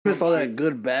miss all that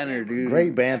good banner, dude.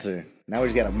 Great banter. Now we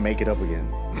just gotta make it up again.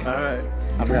 All right.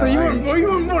 So you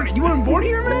weren't born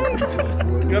here,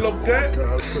 man? Yellow cat.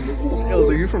 Yo,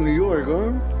 so you're from New York,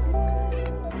 huh?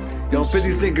 Yo,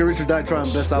 50 Cent, Get Rich or Die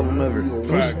Trying, best album ever.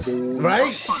 Facts. Right?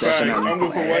 Facts. I'm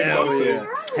going for White Melody.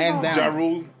 Hands down. Ja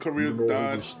Rule career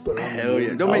died. Hell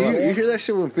yeah. Yo, man, you hear that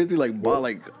shit when 50 like bought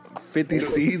like 50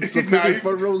 seats, the 50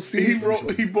 front row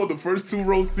seats? He bought the first 2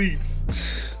 row seats.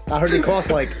 I heard it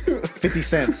cost like 50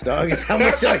 cents, dog. Is how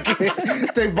much I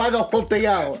get. They buy the whole thing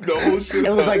out. The whole shit.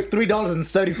 It was like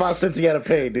 $3.75 he had to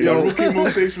pay, dude. Yo, Rule came on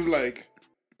stage was like,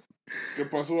 ¿Qué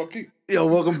pasó aquí? Yo,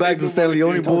 welcome back to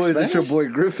StanleyOniBoyz. It's your boy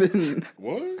Griffin.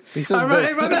 What? He said All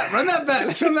right, run that back.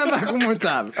 Let's run that back one more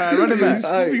time. All right, run it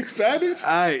back. You speak Spanish?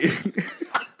 Alright.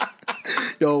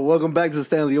 Yo, welcome back to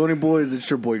StanleyOniBoyz. It's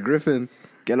your boy Griffin.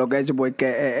 Que lo que es your boy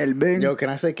El Ben. Yo, can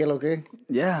I say que lo que?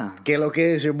 Yeah. Que lo que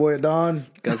is your boy Don?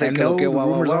 Can I say And que lo no, que, the wah,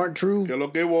 wah, rumors wah? aren't true. Que lo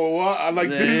que wawa. I like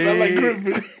this. I like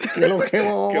Griffin. Que lo que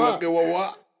wah, wah, Que lo wah. que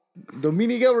wawa.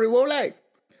 Dominican Republic.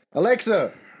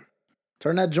 Alexa,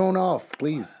 turn that drone off,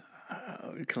 please.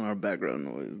 We kind of our background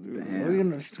noise,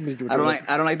 dude. I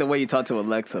don't like the way you talk to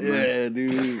Alexa, man. Yeah,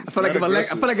 dude. I feel like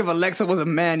if Alexa was a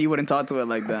man, you wouldn't talk to it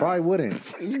like that. Probably wouldn't.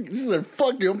 She's like,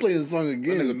 fuck you, I'm playing the song That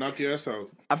nigga again. knock your ass out.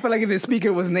 I feel like if the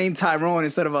speaker was named Tyrone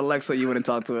instead of Alexa, you wouldn't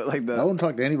talk to it like I that. wouldn't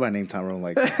talk to anybody named Tyrone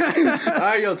like that.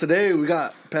 Alright, yo, today we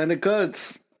got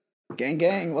PandaCutz. Gang,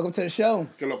 gang, welcome to the show.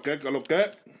 Que lo que, que lo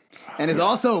que. And it's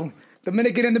also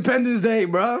Dominican Independence Day,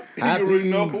 bro. You already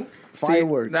know. See,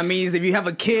 Fireworks. that means if you have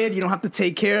a kid, you don't have to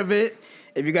take care of it.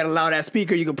 If you got a loud ass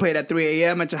speaker, you can play it at 3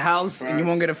 a.m. at your house, and you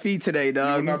won't get a fee today, You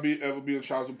will dog. not ever be in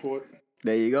child support.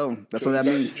 There you go. That's what that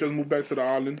means. Just move back to the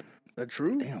island. That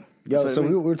true? Damn. Yo, so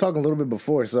we were talking a little bit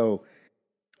before. So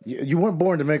you weren't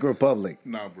born in Dominican Republic.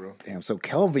 Nah, bro. Damn. So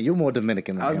Kelvin, you're more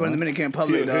Dominican than I was him, born in huh? Dominican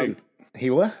Republic, Yeah, dog. hey. He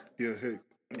what? Yeah, hick.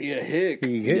 Yeah, hick.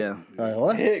 He hit? Yeah.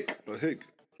 What? Hick. A hick.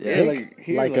 Yeah,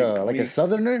 Like a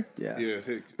southerner? Yeah. Yeah,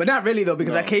 hick. But not really though,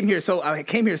 because I came here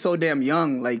so damn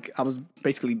young. Like I was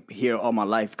basically here all my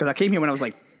life. Because I came here when I was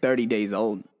like 30 days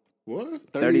old. What?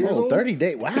 30 years Oh, old. 30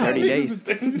 days. Wow. 30 days.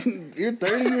 You're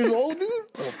 30 years old, dude?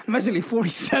 I'm actually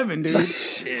 47, dude.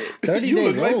 Shit. 30 You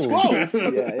days look like old. 12.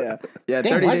 Yeah. Damn,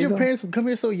 30 why'd days your old. parents come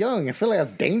here so young? I feel like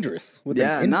that's dangerous. With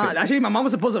Yeah, an nah. infant. Actually, my mom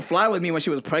was supposed to fly with me when she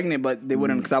was pregnant, but they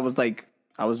wouldn't because I was like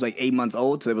 8 months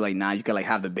old. So they were like, nah, you can like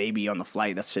have the baby on the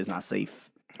flight. That shit's not safe.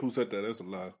 Who said that? That's a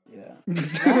lie. Yeah.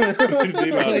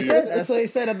 They lie to you. That's what they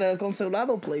said at the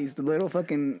consulado place, the little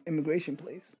fucking immigration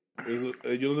place.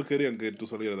 Ellos no querían que tú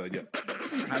salieras de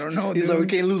allá. I don't know, He's dude. like, we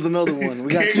can't lose another one.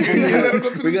 We gotta keep him Let him here. go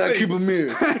to the We gotta States. keep him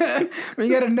here. We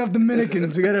got enough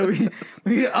Dominicans. We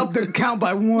need to up the count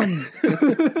by 1.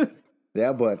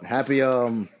 Yeah, but happy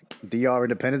DR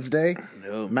Independence Day.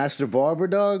 Yo. Master Barber,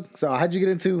 dog. So how'd you get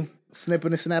into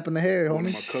snipping and snapping the hair, One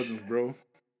of homie? my cousins, bro.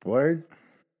 Word?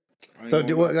 I ain't So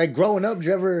gonna lie. like growing up, did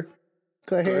you ever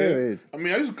cut hair? I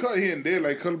mean, I used to cut here and there,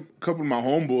 like a couple of my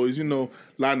homeboys,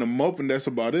 line them up, and that's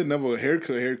about it. Never a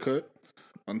haircut.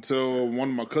 Until one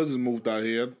of my cousins moved out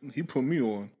here, he put me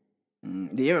on.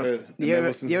 Do you ever, and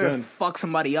ever since then. fuck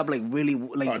somebody up, like really, I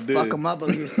like did. fuck them up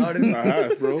when you started? I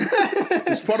have, bro.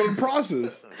 It's part of the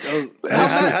process.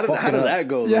 How did that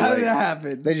go? Yeah, how Like, did that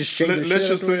happen? They just changed Let's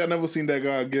just say I never seen that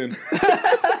guy again.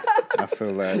 I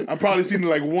feel that. I probably seen it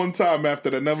like one time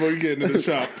after that, never again in the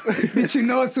shop. Did you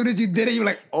know as soon as you did it, you were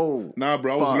like, oh. Nah,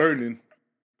 bro, I was Fuck. learning.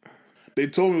 They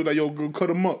told me, like, yo, go cut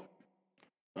him up.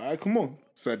 All right, come on.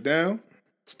 Sat down,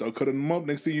 start cutting him up.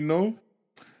 Next thing you know,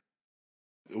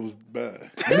 it was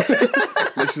bad.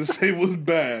 Let's just say it was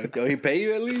bad. Yo, he pay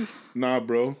you at least? Nah,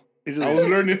 bro. He's just- I was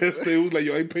learning that day. It was like,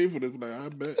 yo, I ain't paying for this. I'm like, I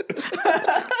bet.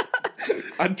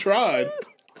 I tried.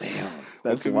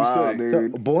 That's What can we wild, say? So,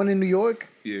 dude. born in New York?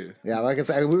 Yeah. Yeah, like I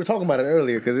said, we were talking about it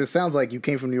earlier because it sounds like you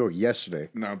came from New York yesterday.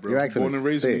 Nah, bro. Your accent Born is and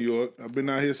raised in thick. New York. I've been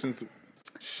out here since,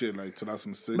 like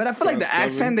 2006. But I feel like the 2007.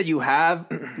 accent that you have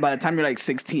by the time you're like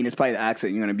 16 is probably the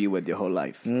accent you're gonna be with your whole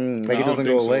life. Like I it don't doesn't think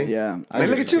go so. away. Yeah. I Like,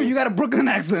 look think at you. so. You got a Brooklyn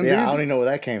accent, Yeah, I dude. don't even know where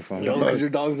that came from. Yo, because your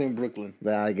dog's named Brooklyn.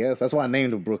 Yeah, I guess that's why I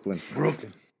named it Brooklyn.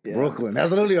 Brooklyn. Yeah. Brooklyn. That's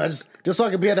literally I just so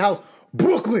I could be at the house.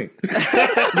 Brooklyn.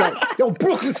 Yo,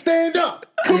 Brooklyn, stand up.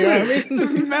 You know what I mean?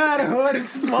 Just mad hood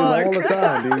as All the fuck.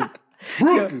 time, dude.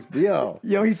 Brooklyn. Yo.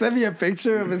 Yo, he sent me a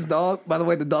picture of his dog. By the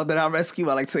way, the dog that I rescue,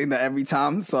 I like saying that every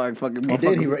time. So I fucking He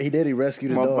did. He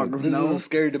rescued a dog. Motherfuckers. This No. is a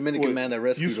scary Dominican Wait, man that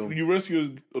rescued him. You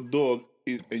rescued a dog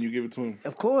and you give it to him.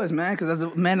 Of course, man, because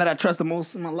that's the man that I trust the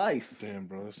most in my life. Damn,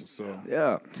 bro, that's what's up.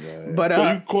 Yeah. But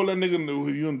So you call that nigga who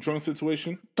you in a drunk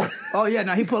situation? oh yeah,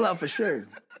 no, he pull up for sure.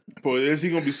 But is he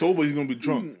gonna be sober? Or he's gonna be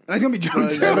drunk. He's gonna be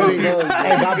drunk too. Everybody knows.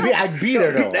 Hey, I'd beat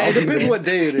her though. It depends what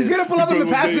day it is. He's gonna pull up in the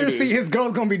Depends what passenger day it seat. is. His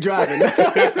girl's gonna be driving.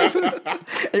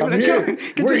 I'm here.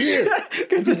 We're here.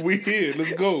 We here.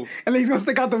 Let's go. And then he's gonna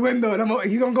stick out the window, and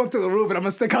he's gonna go to the roof, and I'm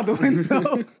gonna stick out the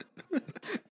window.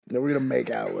 Then we're gonna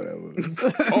make out, whatever.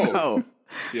 Oh,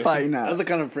 Yes, probably not. That's the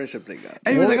kind of friendship they got.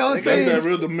 And he was like, I was That's saying, that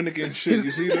real Dominican shit.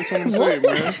 You see, that's what I'm saying,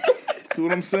 man. See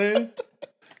what I'm saying?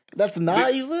 That's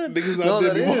not you said. Niggas No, out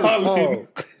there that be is. wilding.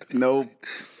 Oh, nope,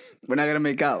 we're not gonna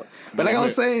make out. But like I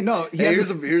was saying, no, he Hey, has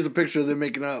here's a picture of them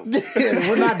making out.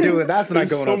 we're not doing. That's not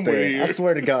It's going up somewhere there. here. I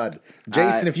swear to God,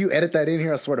 Jason, if you edit that in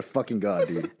here, I swear to fucking God,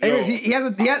 dude. Anyways, he has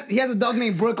a dog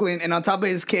named Brooklyn, and on top of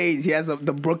his cage, he has the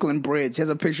Brooklyn Bridge. He has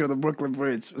a picture of the Brooklyn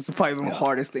Bridge. It's probably the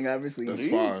hardest thing I've ever seen. That's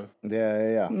fine.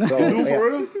 Yeah. So, Do for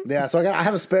real? Yeah, so I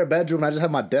have a spare bedroom. And I just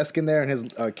have my desk in there and his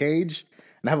cage.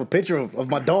 And I have a picture of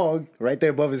my dog right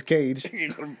there above his cage.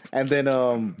 And then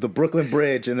the Brooklyn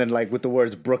Bridge, and then like with the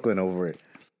words Brooklyn over it.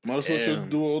 Might as well just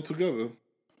do it all together.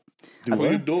 Do Put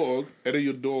your what? dog, edit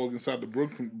your dog inside the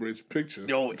Brooklyn Bridge picture.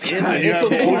 Yo, Yeah, you have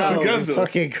to hold together.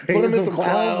 Fucking crazy. Put him in Some some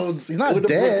clouds. clouds. He's not with the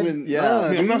dead. Brooklyn- Yeah. Nah, I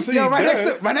mean, I'm not saying Yo, he's right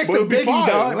dead, next but to it'll be Biggie, fine.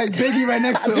 dog. Like Biggie right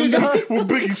next to him. dog. Well,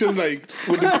 Biggie's just like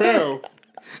with the crown.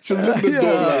 Just look at the dog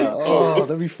like, Oh,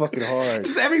 that'd be fucking hard.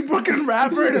 Just every Brooklyn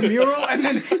rapper in a mural, and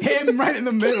then him right in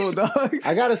the middle, dog.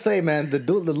 I gotta say, man, the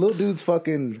little dude's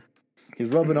fucking. He's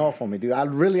rubbing off on me, dude.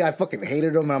 I fucking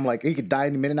hated him, and I'm like, he could die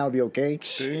any minute now, it'd be okay.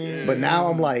 damn. But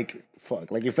now I'm like, fuck.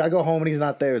 Like if I go home and he's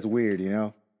not there, it's weird, you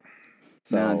know.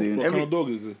 So, Nah, dude. What kind of dog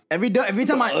is it? Every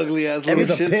time I ugly ass It's little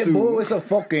a Shih pit Tzu. bull. It's a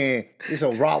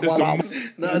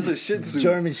Rottweiler. No, it's a Shih Tzu.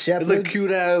 German Shepherd. It's a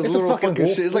cute ass It's a little fucking fucking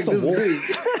wolf. shit. It's like It's a this wolf. big.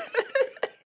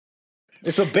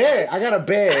 It's a bear. I got a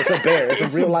bear. It's a bear. It's a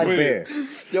real life bear.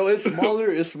 Yo, it's smaller.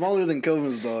 It's smaller than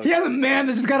Kelvin's dog. he has a man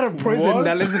that just got out of prison What?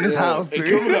 that lives in his house, Hey, dude.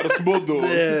 Kelvin got a small dog.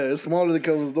 Yeah, it's smaller than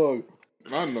Kelvin's dog.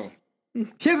 I know.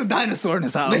 He has a dinosaur in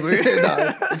his house, dude. It's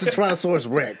a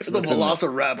Tyrannosaurus Rex. It's a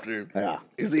velociraptor. Yeah.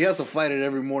 He has to fight it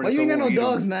every morning. Why you ain't got no someone will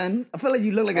eat him. dogs, man? I feel like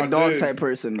you look like a I dog did. type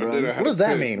person, I bro. did. I had What does a that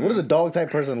pit, mean? man. What does a dog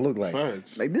type person look like?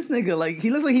 Facts. Like this nigga, like he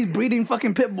looks like he's breeding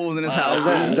fucking pit bulls in his house.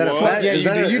 Is that a What? fat? Yeah, is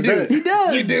that a- you is do. that a- He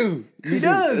does. You do. He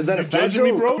does. Is that a You fat judging me,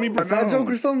 joke? bro? A fat joke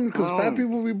or something? Because fat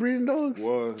people be breeding dogs.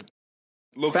 What?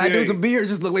 Look, Fat dudes with beards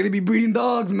just look like they be breeding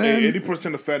dogs, man. Hey,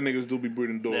 80% of fat niggas do be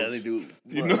breeding dogs. Yeah, they do.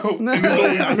 You know? And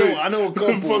it's always I know a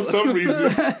couple. For some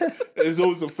reason, there's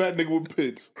always a fat nigga with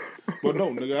pits. But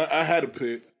no, nigga, I had a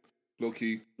pit, low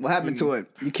key. What happened to it?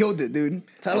 You killed it, dude.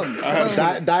 Tell him.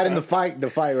 Died in the fight,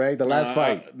 right? The last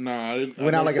fight. I didn't.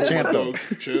 Went I out like a never champ, fought though.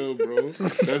 dogs. Chill, bro.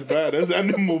 That's bad. That's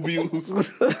animal abuse.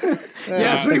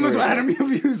 Yeah, pretty much what anime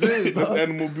abuse is, That's dog.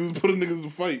 animal abuse. Putting niggas to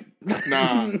fight.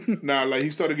 Nah. Like he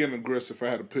started getting aggressive. I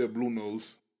had a pair of blue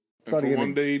nose. And Started from getting-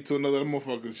 one day to another, that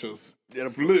motherfucker just Yeah,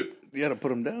 flip. You gotta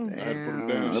put him down. I had to put him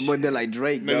down. The boy did like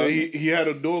Drake, dog. Nigga, he had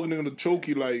a dog nigga to choke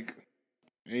you like,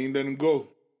 ain't let him go.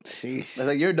 Sheesh. That's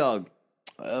like your dog.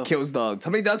 Kills dogs.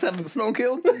 How many dogs have Snow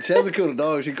killed? She hasn't killed a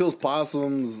dog. She kills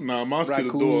possums. Nah, mom's killed a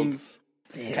dog. raccoons,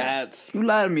 cats. You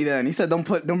lied to me then. He said don't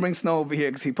bring Snow over here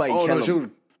because he probably Oh kill no, him. she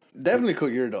would definitely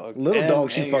cook your dog. Little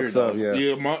dog, she and your fucks up. dog. Yeah.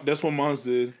 Yeah, that's what mom's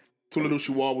did. Two little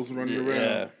chihuahuas running around.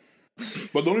 Yeah.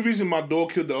 But the only reason my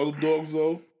dog killed the other dogs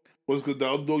though was because the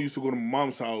other dog used to go to my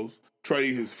mom's house, try to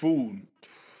eat his food.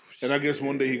 And I guess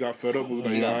one day he got fed up. Was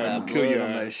like, got I'm bad gonna kill blood your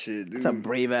on that ass. shit, dude. It's a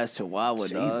brave ass Chihuahua,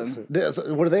 dog.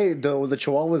 Were they the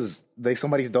Chihuahuas? They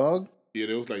somebody's dog? Yeah,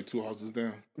 there was like 2 houses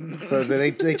down. So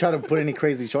did they try to put any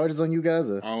crazy charges on you guys?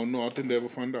 Or? I don't know. I think they ever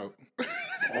find out.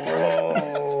 Oh I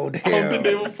don't think damn!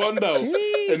 they ever find out.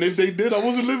 And if they did, I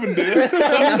wasn't living there.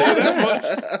 I'll say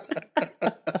that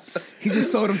much. He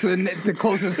just sold him to the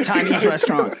closest Chinese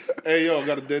restaurant. Hey, yo, I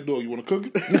got a dead dog. You want to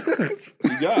cook it?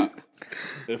 You got.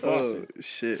 They're Oh fácil.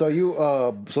 shit. So you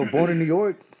so born in New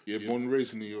York, Yeah, born and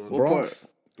raised in New York. What Bronx?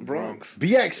 part? Bronx.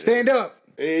 BX, stand up.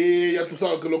 Hey, ya tú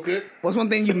sabes que lo que? What's one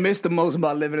thing you miss the most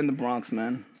about living in the Bronx,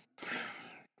 man?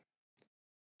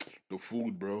 The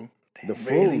food, bro. The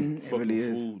food. It Fucking really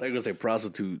is. food. They're gonna say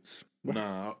prostitutes.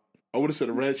 Nah, I would have said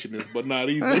the ratchetness, but not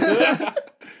either.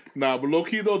 Nah, but low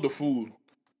key though, the food,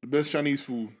 the best Chinese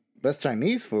food. That's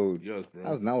Chinese food. Yes,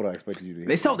 That's bro. not what I expected you to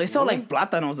They eat. sell like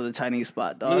plátanos at the Chinese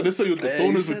spot, No, dog. they sell you the Yeah, tones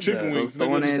you with said chicken that. wings. Those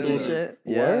nigga. donuts and shit.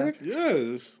 Yeah. Word?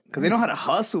 Yes. Because they know how to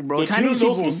hustle, bro. The Chinese Chinese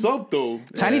knows people, what's up though.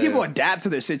 Chinese people adapt to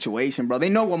their situation, bro. They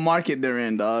know what market they're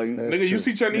in, dog. Nigga, you true.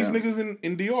 see Chinese niggas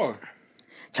in DR.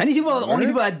 Chinese people are the only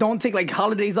people that don't take like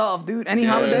holidays off, dude. Any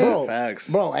holiday. Bro,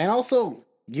 Facts. bro, and also,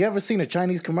 you ever seen a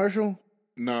Chinese commercial?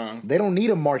 Nah. They don't need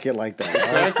a market like that. Right?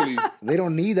 Exactly. They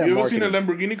don't need that You ever market. seen a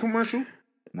Lamborghini commercial?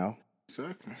 No.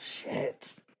 Exactly.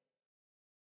 Shit.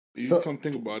 You So- come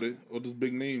think about it. All those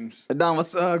big names. Don,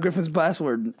 what's Griffin's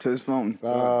password to his phone?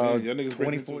 Damn, y'all niggas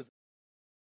 24.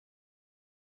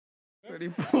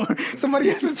 34. Somebody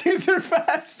has to change their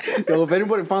fast. Yo, if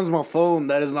anybody finds my phone,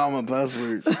 that is not my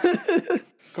password.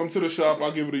 Come to the shop.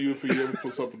 I'll give it to you if you ever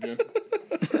puts up again.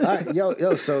 All right,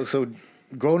 yo, so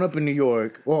growing up in New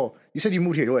York, well, you said you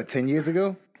moved here, what, 10 years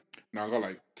ago? Now I got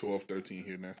like 12, 13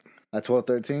 here now. At 12,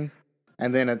 13?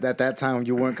 And then at that time,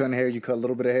 you weren't cutting hair, you cut a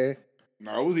little bit of hair?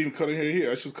 Nah, I wasn't even cutting hair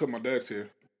here. I just cut my dad's hair.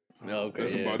 Okay,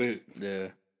 That's about it. Yeah.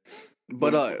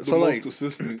 But The so most like,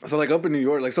 consistent. so like up in New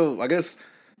York, like so I guess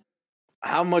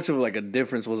how much of like a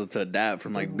difference was it to adapt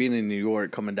from like being in New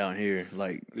York coming down here,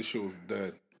 like This shit was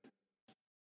dead.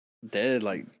 dead,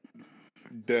 like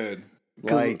Dead.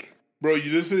 Like, Bro,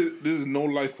 this is no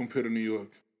life compared to New York.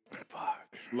 fuck.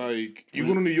 Like, you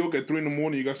go to New York at 3 in the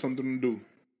morning, you got something to do.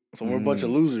 So we're a bunch of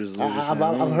losers. is what you're saying.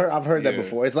 I've heard that Yeah.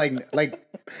 before. It's like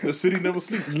The city never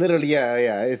sleeps. literally, yeah.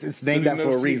 It's named City that for never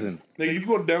a sleeps. reason. Nigga, you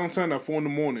go downtown at 4 in the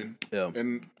morning, Yeah.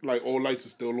 and like all lights are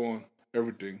still on.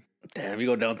 Everything. Damn, you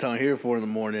go downtown here 4 in the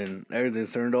morning,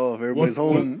 everything's turned off, everybody's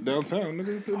home. Downtown,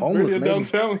 nigga. It's Homeless, barely a maybe.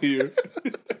 downtown here.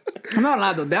 I'm not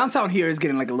lying though. Downtown here is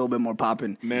getting like a little bit more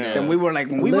popping Now. than we were like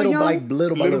when we were Little young. by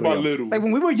little by Little by little. little. Like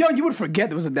when we were young, you would forget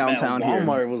there was a Man, downtown here.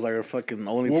 Walmart was like our fucking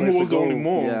only Walmart place to was the go. only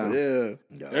mall.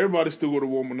 Yeah. Everybody still go to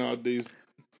Walmart nowadays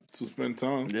to spend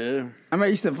time. Yeah. I remember I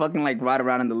used to fucking like ride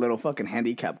around in the little fucking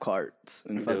handicap carts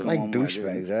and fucking Like Walmart,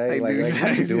 douchebags, dude. right? Like what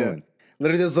are you douchebags, doing?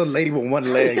 Literally, there's a lady with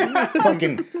one leg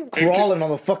fucking crawling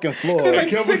on the fucking floor. Like,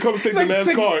 Kelvin, come take the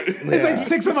last card. It's like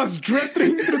 6 of us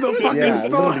drifting through the fucking Yeah,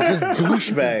 store. literally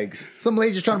just douchebags. Some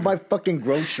lady just trying to buy fucking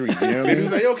groceries. You know what I And mean?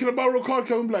 he's like, yo, can I borrow a card?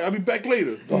 Kelvin be like, I'll be back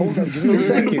later. Hold up, give me a In the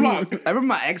second. block. I remember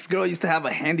my ex girl used to have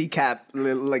a handicap,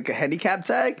 like a handicap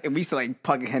tag, and we used to like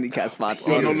pocket handicap spots.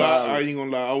 Yo, all no the lie, time. I ain't gonna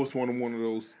lie. I was one of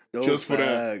those. Those Just for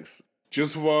that. facts.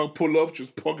 Just for I pull up,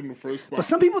 just park in the first spot. But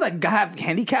some people that have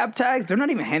handicap tags, they're not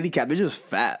even handicapped; they're just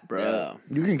fat, bro. Yeah.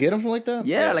 You can get them like that?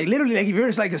 Yeah, like literally, like if you're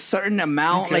just like a certain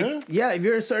amount, You like can? yeah, if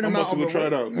you're a certain I'm about amount, to go try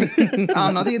it overweight- out. I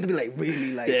don't know. They have to be like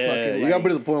really like Yeah, fucking. you gotta like, be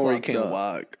to the point where you fucked can't up.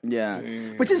 walk. Yeah,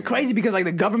 which is crazy because like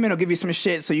the government will give you some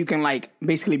shit so you can like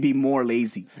basically be more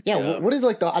lazy. Yeah, what is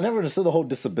like the? I never understood the whole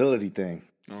disability thing.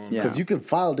 Yeah, Because you could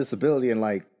file disability and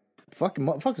like fucking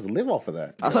motherfuckers live off of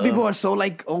that. that's why people are so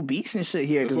like obese and shit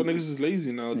here. That's 'cause why niggas is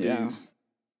lazy nowadays. Yeah.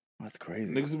 That's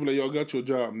crazy. Niggas be like, yo, I got your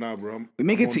job. Nah, bro. We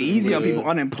make it I'm too on easy on disability. people.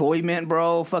 Unemployment,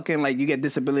 bro. Fucking like you get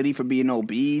disability for being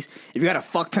obese. If you got a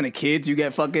fuck ton of kids, you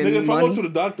get fucking Nigga, if I money. go to the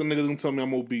doctor, niggas gonna tell me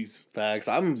I'm obese. Facts.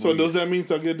 I'm So does that mean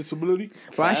I get disability?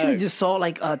 Bro, I actually Facts. just saw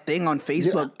like a thing on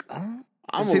Facebook.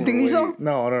 I'm Same thing you saw? overweight.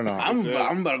 No, I don't know.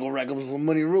 I'm about to go rack up some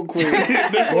money real quick.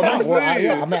 That's what I'm saying.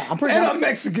 I'm pretty And sure. I'm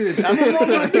Mexican. I'm a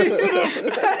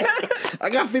money. I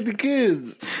got 50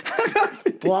 kids.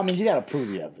 Well, I mean, you gotta prove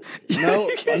you have it. No,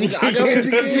 I got 50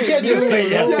 kids. You can't just say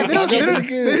that. No, Yeah, I got 50 They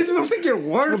kids. just don't take your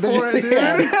word for it, dude.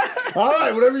 All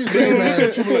right, whatever you say,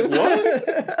 man. You be like,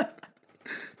 what?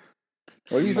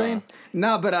 What are you saying?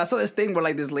 No, but I saw this thing where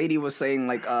like this lady was saying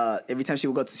like every time she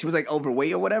would go to, she was like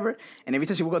overweight or whatever, and every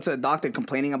time she would go to the doctor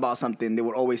complaining about something, they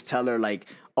would always tell her like,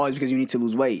 oh, it's because you need to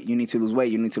lose weight, you need to lose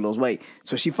weight, you need to lose weight.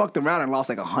 So she fucked around and lost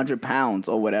like 100 pounds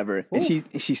or whatever, and she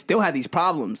still had these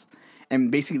problems. And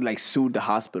basically, like, sued the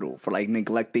hospital for like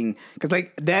neglecting, because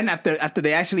like then after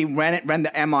they actually ran the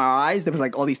MRIs, there was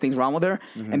like all these things wrong with her,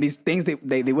 and these things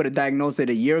they would have diagnosed it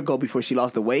a year ago before she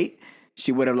lost the weight.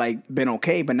 She would have like been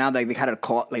okay, but now like they had her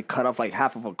cut off like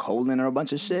half of her colon or a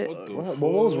bunch of shit. What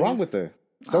was wrong with her?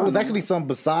 So it was actually some,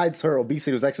 besides her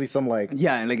obesity, it was actually some like,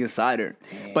 Yeah, and like inside her,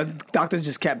 but doctors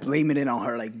just kept blaming it on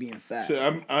her like being fat.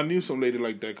 Shit, I knew some lady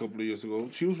like that a couple of years ago.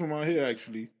 She was from out here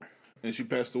actually, and she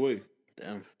passed away.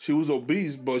 Damn. She was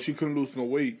obese, but she couldn't lose no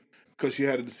weight because she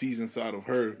had a disease inside of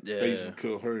her that used to Yeah.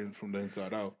 kill her from the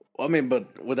inside out. Well, I mean,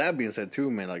 but with that being said, too,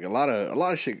 man, like a lot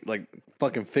of shit like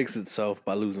fucking fix itself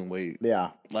by losing weight.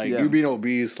 yeah. Like Yeah. you being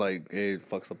obese, like it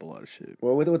fucks up a lot of shit.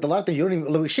 Well, with a lot of things, you don't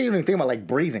even, shit, you don't even think about like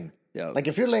breathing. Yeah. Like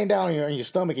if you're laying down on your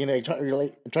stomach and you're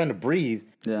like trying to breathe,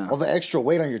 Yeah. all the extra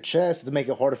weight on your chest to make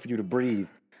it harder for you to breathe.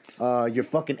 Your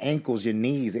fucking ankles, your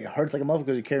knees, it hurts like a motherfucker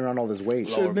because you're carrying around all this weight.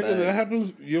 Shit, nigga, back. that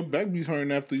happens. Your back be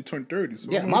hurting after you turn 30. So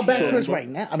Yeah, what my you back talking hurts about? right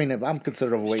now. I mean, I'm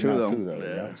considered overweight true, now though. too, though. you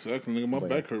know? Exactly, nigga. My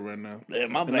back hurt right now. Yeah,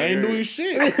 my And I ain't back doing hurt.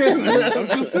 shit. I'm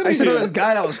just I sitting used to know this here.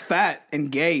 guy that was fat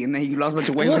and gay, and then he lost a bunch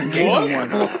of weight and gay no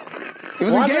more. He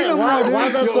wasn't gay no more, Why dude.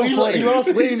 is that so funny? He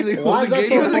lost weight. He Why is wasn't that gay.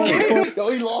 so He wasn't funny? gay.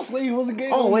 Yo, he lost weight. He wasn't gay.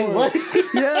 Oh, no wait, more. what?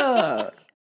 Yeah.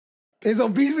 His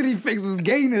obesity fixes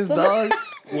gayness, dog.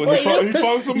 Well, he found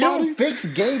You somebody. don't fix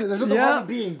gay. There's nothing Yeah. wrong with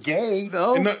being gay.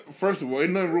 No. First of all,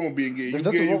 ain't nothing wrong with being gay. You There's gay,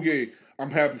 nothing you wrong- gay. I'm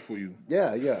happy for you.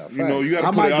 Yeah, yeah. You know, you facts. gotta I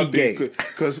put might it out be there gay.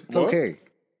 because It's okay.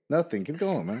 Nothing. Keep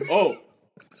going, man. Oh,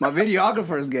 My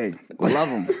videographer is gay. I love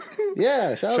him.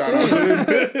 Yeah, shout shout out out to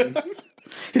him. to him.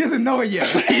 He doesn't know it yet,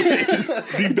 but he is.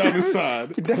 Deep down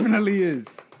inside. He definitely is.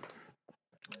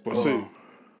 But see,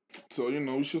 so you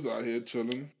know, we just out here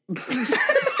chilling.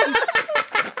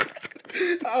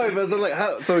 Oh, but so like,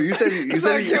 how? So you said It's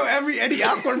like, yo, any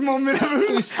awkward moment ever.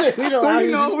 We So, out you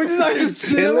here know, we're just out here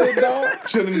chilling. dog.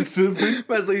 Chilling and sipping.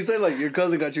 Man, so you said like your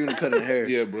cousin got you into cutting hair.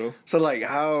 Yeah, bro. So like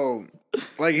how,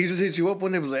 like he just hit you up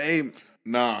one day was like, hey,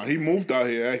 Nah, he moved out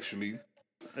here actually.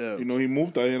 yeah. You know, he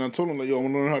moved out here and I told him like, yo, I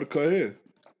want to learn how to cut hair.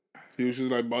 He was just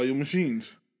like, buy your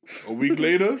machines. A week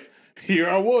later, here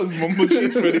I was, my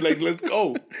machines ready, like, let's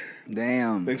go.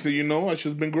 Damn. Next thing you know, I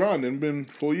just been grinding. Been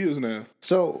 4 years now.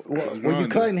 So, when you grinding.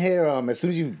 cutting hair, as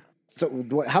soon as you,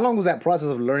 how long was that process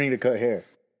of learning to cut hair?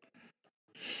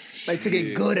 Like, to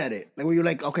get good at it. Like, where you're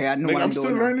like, okay, I know Nigga, what I'm I'm still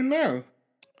doing. now. learning now.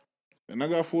 And I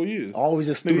got 4 years. Always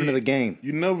a student Nigga, of the game.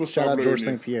 You never Shout stop out George learning.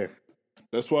 St. Pierre.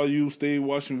 That's why you stay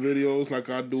watching videos like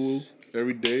I do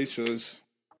every day. Just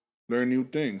learn new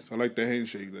things. I like the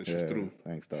handshake. That's just through.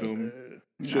 Thanks, dog. Feel me?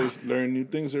 Just learn new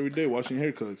things every day. Watching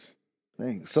haircuts.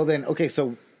 Thanks. So then, okay,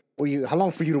 so how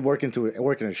long for you to work in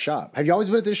a shop? Have you always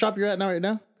been at this shop you're at now, right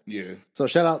now? Yeah. So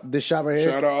shout out this shop right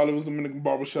here. Shout out Oliver's Dominican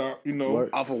Barbershop. You know, Word.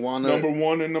 Off of Walnut. number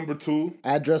 1 and number 2.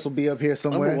 Address will be up here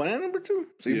somewhere. Number 1 and number 2.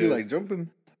 So you'd be Yeah. like jumping.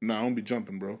 Nah, I don't be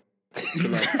jumping, bro.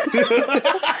 Chill out.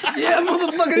 Yeah,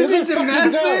 motherfucker, this ain't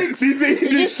gymnastics. These ain't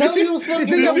Just tell me what's fucking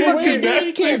This ain't no wrong. fucking You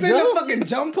This can't ain't no jump. fucking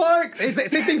jump park. Say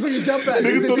things when you jump at.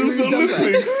 Niggas Say thought things this when was you the jump at.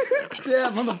 Olympics.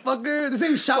 Yeah, motherfucker. This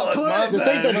ain't shot put. This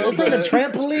ain't the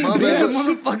trampoline. My Yeah, bad.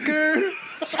 motherfucker.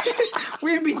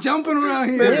 We ain't be jumping around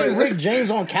We here. ain't Rick James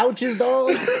on couches,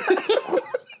 dog.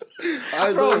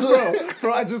 Alright,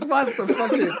 Bro, I just watched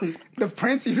the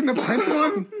Prince. You seen the Prince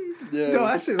one? yeah. Yo,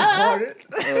 that shit's hard.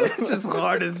 It's just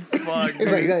hard as fuck.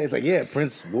 It's like, yeah,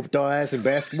 Prince whooped our ass in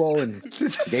basketball and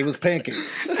gave us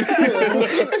pancakes. And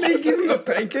then he gives him the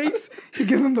pancakes. He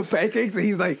gives him the pancakes, and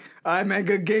he's like, "All right, man,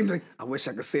 good game." He's like, "I wish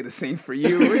I could say the same for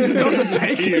you." He just throws the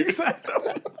pancakes at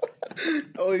him.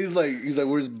 Oh, he's like,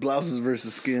 where's blouses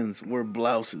versus skins? We're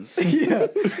blouses. Yeah.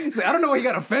 He's like, "I don't know why you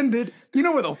got offended. You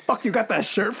know where the fuck you got that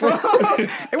shirt from?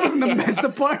 It wasn't the men's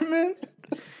department."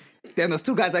 Then those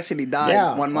two guys actually died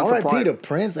Yeah, 1 month R.I.P. apart. to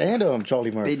Prince and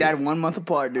Charlie Murphy. They died 1 month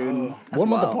apart, dude. That's 1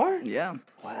 month wild. apart? Yeah.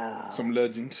 Some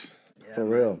legends. For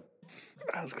real.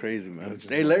 That was crazy, man.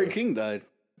 Hey, Larry King died.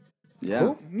 Yeah.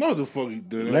 Who? No, the fuck he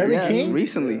didn't. Larry Yeah, King?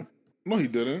 recently. No, he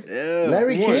didn't. Yeah.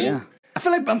 Larry What? King? Yeah. I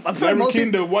feel like Larry most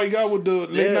King, the white guy with the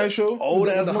late night show. Old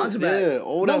The ass hunchback. Yeah,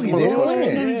 old No, ass he didn't.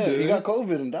 motherfucker. Yeah, He got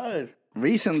COVID and died.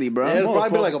 recently, bro. Yeah, it's probably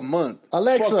been fuck. like a month.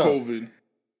 Alexa, Fuck COVID.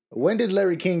 when did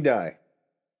Larry King die?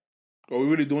 Are we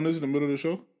really doing this in the middle of the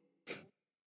show?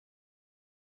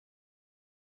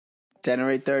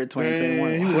 January 3rd, Man,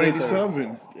 he 2021. was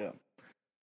 87. Yeah.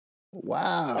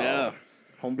 Wow. Yeah.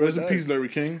 Homeboy Rest in died. peace, Larry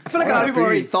King. I feel like a lot of people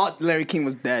R.I.P. already thought Larry King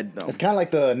was dead, though. It's kind of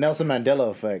like the Nelson Mandela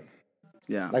effect.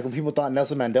 Yeah. Like when people thought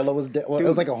Nelson Mandela was dead. Well, it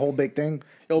was like a whole big thing.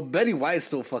 Yo, Betty White's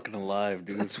still fucking alive,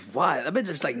 dude. That's wild. I bet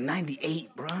there's like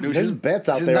 98, bro. Dude, There's bets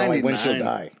out she's there on like when she'll 99.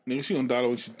 die. Nigga, she gonna die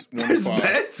when she's There's 105.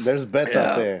 bets. There's bets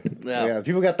out there. Yeah.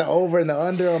 People got the over and the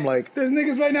under. I'm like, There's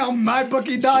niggas right now on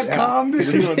mybookie.com.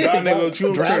 She gonna die, nigga. She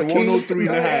gonna turn DraftKings. 103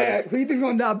 and a half. Who you think's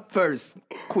gonna die first?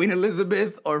 Queen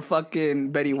Elizabeth or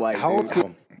fucking Betty White? how dude?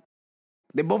 old?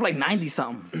 They're both like 90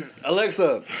 something.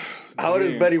 Alexa, how old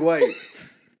is Man. Betty White?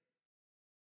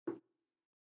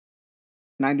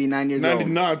 99 years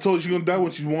 99. I told you she gonna die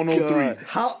when she's 103. God. old.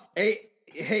 How?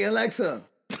 Hey Alexa,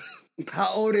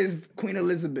 how old is Queen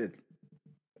Elizabeth?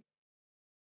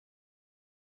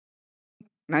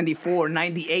 94,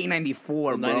 98,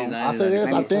 94, bro. 99. I'll say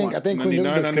this. I think Queen 99,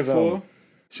 Elizabeth. 94.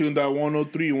 She gonna die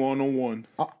 103, 101.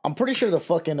 I'm pretty sure the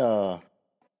fucking The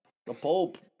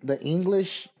Pope. the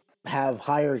English have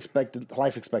higher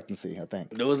life expectancy. I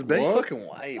think. It was Betty What? fucking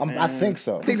White, man. I think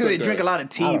so. I think that they drink a lot of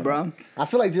tea, bro. I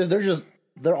feel like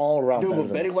they're all around. Dude, better but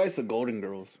than Betty us. White's the Golden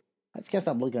Girls. I just can't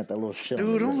stop looking at that little shit. on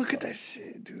Dude, the don't wrist, look at bro. that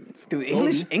shit, dude.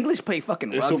 Dude, English play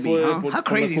fucking Eso rugby, fue huh? por- How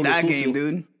crazy is por lo that sucio. game,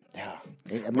 dude? Yeah.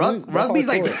 I mean, we're Rugby's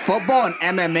like hardcore. football and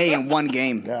MMA in one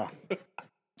game. Yeah.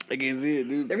 I can't see it,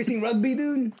 dude. Ever seen rugby,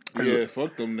 dude? Yeah,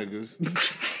 fuck them niggas.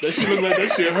 That shit look like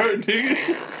that shit hurt, nigga.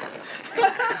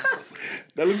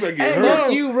 That looks like it Hey, hurt.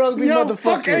 Fuck you, rugby motherfuckers.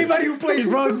 Fuck anybody who plays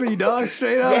rugby, dog.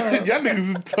 Straight up. Y'all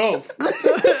niggas is tough.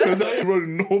 Cause I ain't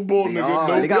running no ball, nigga. are.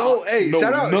 No, They got- Yo, hey, no,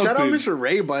 shout out nothing. Mr.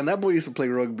 Raybine. That boy used to play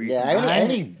rugby. Yeah,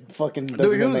 any fucking does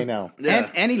Dude, he MMA was- now. Yeah.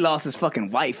 And he lost his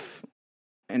fucking wife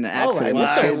in the All right, accident.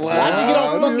 what's the, why'd you get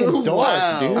all fucking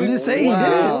dark, dude? I'm just saying he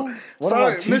did. What Sorry,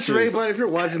 about Mr. teachers? Raybine, if you're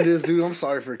watching this, dude, I'm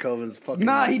sorry for Kelvin's fucking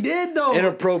Nah, he did though.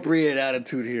 inappropriate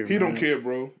attitude here. he man. don't care,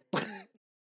 bro.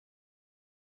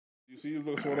 You see,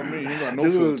 that's what I mean. He got no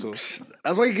Dude, filter.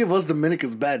 that's why you give us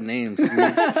Dominicans bad names, dude.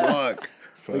 Fuck.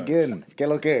 Facts. Again, que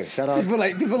lo que? Shout out people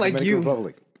like Dominican you.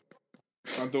 Republic.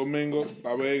 Santo Domingo,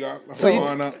 La Vega, La So,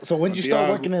 Habana. so when did you start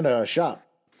Santiago. working in a shop?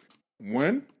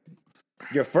 When?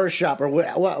 Your first shop, or what?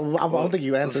 I don't think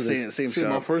you answered this. Same Shit,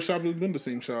 my shop. first shop has been the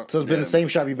same shop. So it's been the same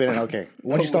shop you've been in. Okay,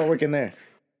 when did you start working there?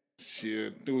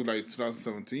 Shit, it was like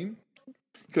 2017.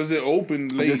 Because it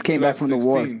opened late. just came back from the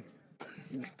war. 2016.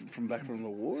 From back from the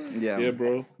war? Yeah. Yeah,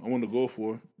 bro. I wanted to go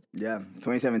for it. Yeah.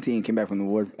 2017 came back from the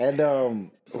war.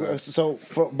 And so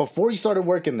before you started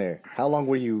working there, how long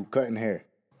were you cutting hair?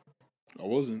 I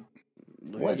wasn't.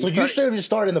 What? So you should have just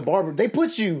started in the barber. They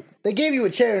gave you a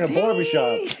chair in a barber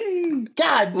shop.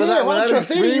 God damn, I don't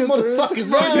trust any of you motherfuckers.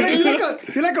 Man.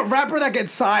 You're like a rapper that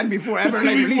gets signed before ever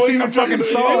like Before releasing you a fucking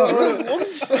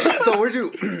fucking- song. So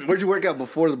where'd you work out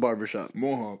before the barbershop?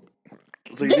 Mohawk.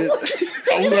 So you did.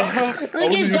 I was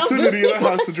a utility and a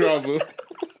house driver.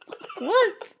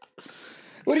 What?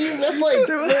 What do you? That's like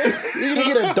you're gonna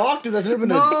get a doctor that's never been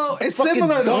No, a it's fucking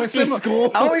similar though. doctor It's similar.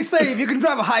 school. I always say if you can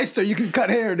drive a heister, you can cut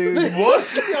hair, dude. What?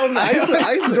 I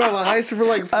used to drive a heister for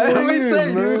like 4 I always years,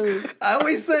 say, man. dude. I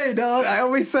always say, dog. I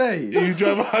always say. You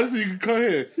drive a house, you can cut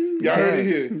hair. Y'all heard it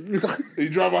here. You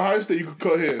drive a house, you can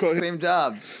cut hair. Same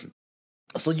job.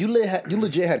 So you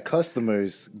legit had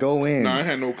customers go in. Nah, I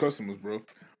had no customers, bro.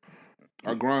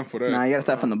 I grind for that. Nah, you gotta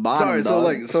start from the bottom. Sorry, dog.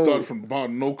 I started from the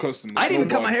bottom, no customers. I didn't even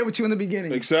cut Nobody. my hair with you in the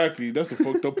beginning. Exactly. That's the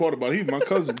fucked up part about it. He's my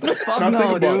cousin. Fuck Now no,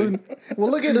 think about dude. it.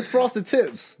 Well, look at his frosted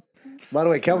tips. By the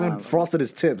way, Kelvin frosted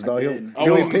his tips, dog. He'll did. I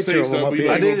he'll was gonna picture say of him something, up but you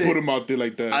here. ain't did gonna it. put him out there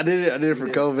like that. I did it for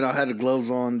COVID. I had the gloves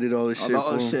on, did all this shit.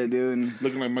 Oh for him. shit, dude.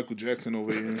 Looking like Michael Jackson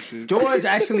over here and shit. George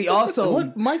actually also.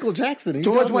 What Michael Jackson? He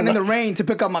George talking went in the about- rain to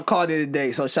pick up my car the other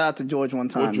day. So shout out to George one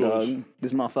time, What George? dog.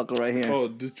 This motherfucker right here. Oh,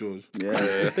 this George. Yeah.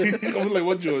 I was like,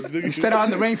 what George? He stayed out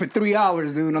in the rain for 3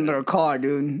 hours, dude, under a car,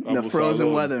 dude. In the frozen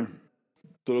Abusado. weather.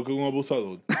 Te lo que un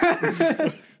abusador.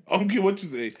 I don't care what you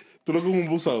say. Te lo que un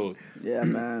abusador. Yeah,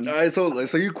 man. All right,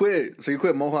 so you quit. So you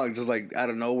quit Mohawk just like out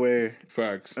of nowhere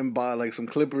Facts. and bought like some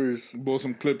clippers. Bought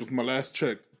some clippers. My last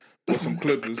check. Bought some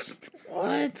clippers.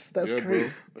 What? That's Yeah,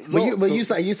 crazy. bro. But you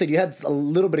said you had a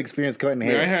little bit of experience cutting Man,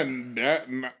 I hair. hadn't that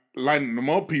lining them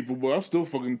up people, but I'm still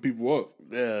fucking people up.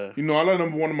 Yeah. You know, I line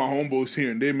up one of my homeboys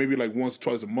here and there, maybe like once,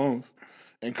 twice a month,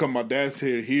 and cut my dad's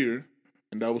hair here,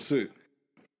 and that was it.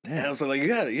 Damn. So like you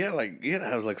gotta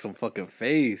have like some fucking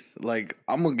faith. Like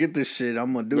I'm gonna get this shit.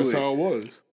 I'm gonna do That's it. how it was.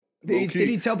 Did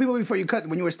you tell people before you cut,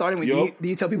 when you were starting, Yup. did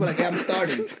you tell people like, hey, I'm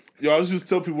starting? Yo, I was just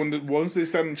tell people once they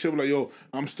sat in the chair, like, yo,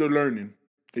 I'm still learning.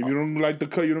 If you don't like the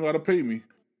cut, you don't gotta pay me.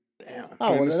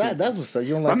 Oh, well, that's what's up.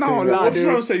 You don't like I'm not paying gonna that. lie, I'm just dude.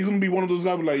 trying to say, you're gonna be one of those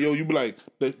guys, be like, yo, you be like,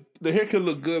 the hair could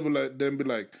look good, but like, then be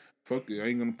like, fuck it, I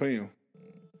ain't gonna pay him.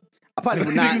 I probably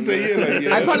would not. Niggas say, yeah, like,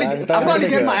 yeah. I probably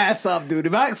get nigga. my ass up, dude.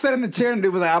 If I sat in the chair and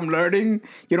dude was like, I'm learning,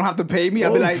 you don't have to pay me,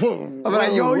 I'd be like, yo,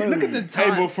 look at the Hey,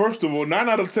 time. but first of all, 9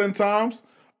 out of 10 times,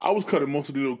 I was cutting most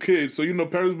of the little kids. So, you know,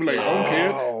 parents be like, I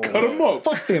don't care. Cut them up.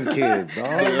 Fuck them kids, dog.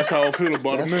 Yeah, that's how I feel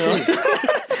about it now.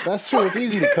 That's true. It's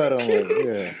easy to cut them.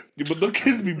 Yeah. Yeah, but the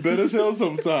kids be better as hell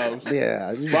sometimes.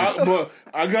 Yeah. But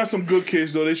I got some good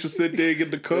kids, though. They should sit there and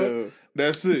get the cut.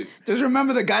 That's it. Just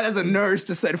remember the guy that's a nurse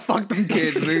just said, fuck them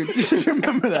kids, dude. You should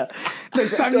remember that.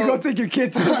 Next time you go take your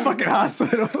kids to the fucking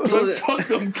hospital. So fuck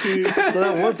them kids. So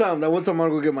that one time I wanted to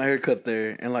go get my hair cut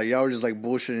there, and like y'all were just like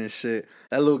bullshitting and shit.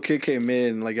 That little kid came in,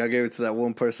 and like y'all gave it to that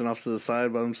one person off to the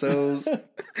side by themselves,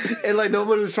 and like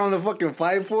nobody was trying to fucking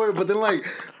fight for it. But then like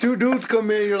 2 dudes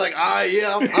come in, you're like,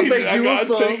 yeah, I'll take I you or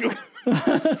gotta take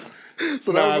something. 'em.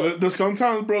 So Nah, that was, the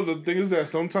sometimes, bro, the thing is that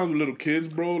sometimes with little kids,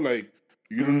 bro, like,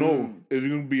 you don't know if you're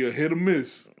gonna be a hit or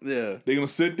miss. yeah. They're gonna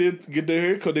sit there, get their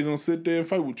hair cut, they're gonna sit there and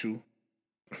fight with you.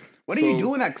 What do you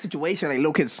do in that situation? Like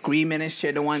little kids screaming and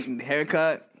shit, don't want a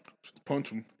haircut?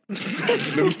 Punch them.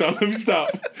 Let me stop.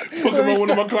 Fuck about one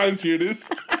of my clients hear this.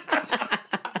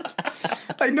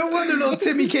 Like no wonder little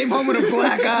Timmy came home with a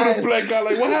black The eye. black guy,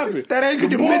 like, what happened? That angry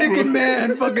The Dominican barber.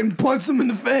 man fucking punched him in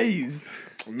the face.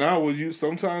 Nah, well, you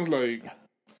sometimes, like,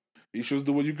 you should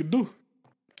do what you could do.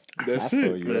 That's I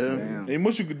feel it. you. Damn. Ain't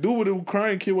much you could do with a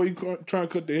crying kid while you trying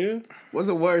to cut the hair. What's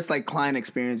the worst like client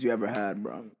experience you ever had,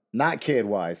 bro? Not kid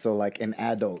wise, so like an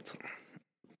adult.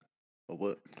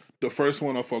 What? The first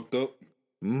one I fucked up,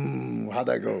 How'd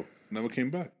that go? never came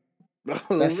back.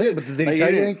 That's it. But did he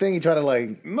tell you anything? He tried to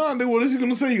like. Nah, what is he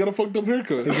gonna say? You got a fucked up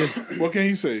haircut. What can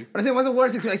he say? But I said, what's the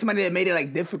worst experience? Somebody that made it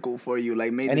like difficult for you,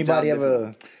 like made Anybody the job ever?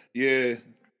 difficult. Yeah,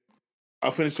 I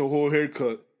finished a whole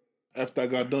haircut. After I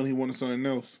got done, he wanted something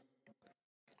else.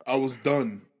 I was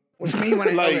done. What you mean?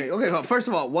 When Like- okay. Well, first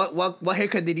of all, what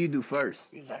haircut did you do first?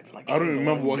 Exactly. I don't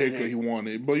remember what haircut he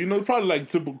wanted, but probably like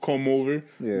typical comb over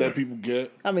Yeah. that people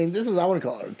get. I mean, I wouldn't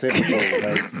call it typical.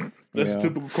 Like, That's Yeah.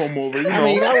 typical comb over. I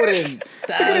mean, I wouldn't.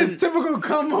 Look at this typical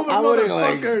come over I wouldn't,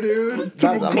 like- motherfucker, dude.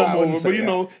 typical I'm comb not- I wouldn't over, but say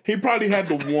that. he probably had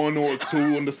the 1 or 2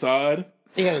 on the side,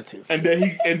 He had it too. and then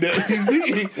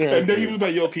he was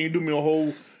like, "Yo, can you do me a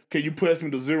whole? Can you pass me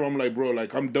the 0?" I'm like, "Bro,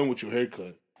 like I'm done with your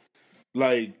haircut,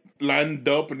 like lined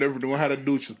up and everything. All I had to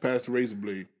do was just pass the razor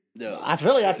blade." Yeah. I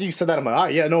feel like after you said that, I'm like, all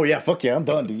right, yeah, no, yeah, fuck yeah, I'm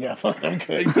done, dude. Yeah, fuck, I'm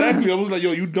good. Exactly. I was like,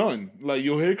 "Yo, you done? Like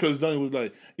your haircut's done." He was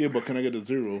like, "Yeah, but can I get the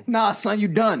 0?" Nah, son, you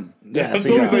done. Yeah, I see,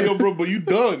 told him yeah. like, "Yo, bro, but you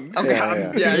done."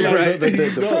 Okay, Yeah, you're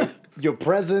right. Your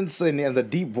presence and the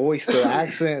deep voice, the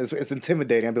accent, it's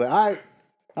intimidating. I'd be like,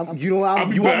 all right, you want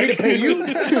me to pay you?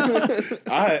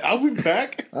 I'll be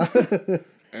back.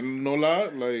 And no lie,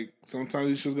 like sometimes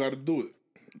you just got to do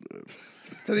it.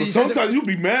 So But sometimes you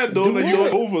be mad though, like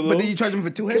you're over though. But then you charge them for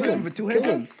two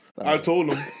haircuts? I told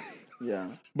them, Yeah.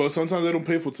 but sometimes they don't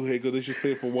pay for 2 haircuts. They just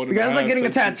pay for 1. Because it's like getting a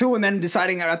tattoo. tattoo and then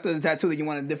deciding after the tattoo that you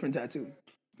want a different tattoo.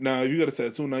 Now, if you got a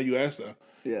tattoo, now you ask that.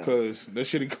 Yeah. Because that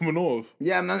shit ain't coming off.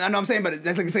 Yeah, I know what I'm saying, but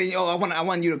that's like saying, oh, I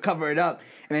want you to cover it up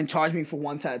and then charge me for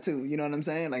 1 tattoo. You know what I'm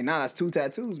saying? Like, nah, that's 2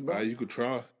 tattoos, bro. You could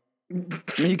try. I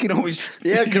mean, you can always.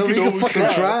 Yeah, you can always fucking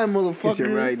try. try, motherfucker. Yes,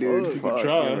 you're right, dude. Fuck. could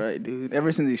try. You're right, dude.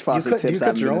 Ever since these faucet do you tips, cut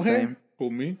I've been your the own hair? same. Who,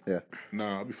 me? Yeah.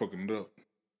 Nah, I'll be fucking it up.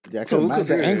 Yeah, So who cuts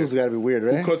the your angles hair? gotta be weird, Who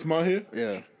right? cuts my hair?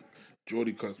 Yeah.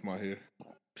 Jordy cuts my hair.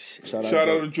 Shout Shout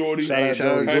out to Jordy. Hey, shout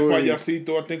out to Hey, Jordy.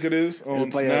 Payasito, I think it is.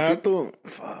 On Snap. Payasito.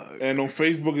 Fuck. And on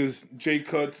Facebook is J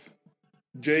Cuts.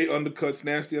 J Undercuts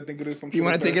Nasty, I think it is. Some You shit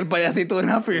want like to take that. it payasito and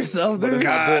out for yourself, But dude? it's my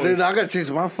God, boy. dude, I gotta change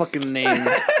my fucking name.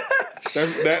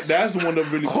 That's the one that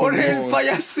really put Jorge me el on.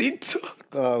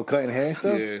 payasito. Cutting hair and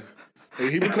stuff. Yeah.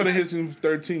 Hey, he been cutting his since he was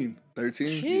 13.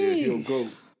 13? Yeah, he'll go.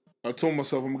 I told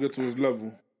myself I'm gonna get to his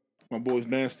level. My boy's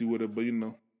nasty with it, but you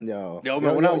know. Yo, Yo,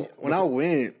 man, when I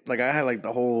went, like, I had, like,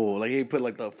 the whole, like, he put,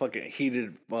 like, the fucking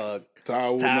heated Towel and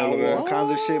all towel, of all that.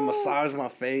 kinds of shit, massage my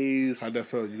face. How'd that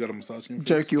feel? You got a massage? in your face?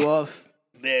 Jerk you off.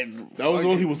 Man, That was fuck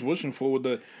all it. he was wishing for with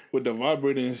the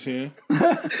vibrator in his hand.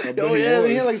 Yo, yeah,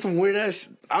 he had, like, some weird ass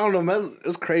I don't know, man. It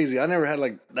was crazy. I never had,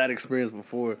 like, that experience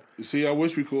before. You see, I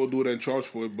wish we could do it and charge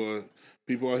for it, but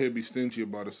people out here be stingy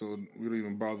about it, so we don't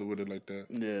even bother with it like that.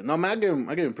 Yeah. No, man, I gave him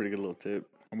a pretty good little tip.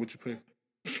 How much you pay?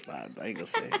 I ain't gonna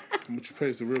say. How much you pay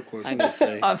is the real I ain't question. gonna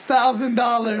say.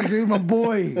 $1,000, dude, my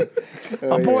boy.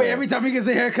 My boy, every time he gets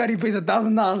a haircut, he pays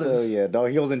 $1,000. Oh yeah, dog.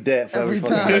 He was in debt for Every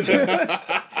fucking- time.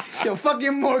 Yo, fuck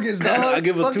your mortgage, dog. I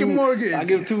give a fucking mortgage. I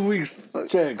give 2 weeks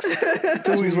checks.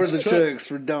 2 weeks worth of checks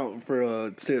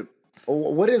for tip.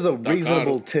 What is a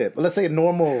reasonable it. tip? Let's say a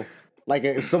normal, like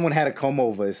if someone had a comb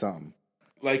over or something.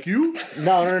 Like you?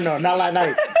 No, not like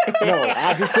no.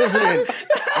 This isn't.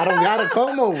 I don't got a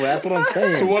comb over. That's what I'm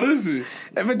saying. So what is it?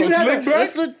 If a A dude, slick back?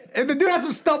 if the dude has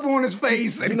some stubble on his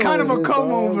face and know kind of what a it is, comb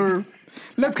dog. over,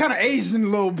 look kind of Asian a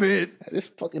little bit. This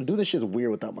fucking do this shit's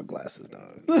weird without my glasses,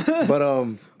 dog.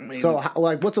 But so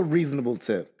like, what's a reasonable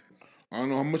tip? I don't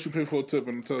know how much you pay for a tip,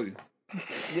 and I'll tell you.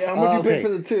 Yeah, how much you pay okay. for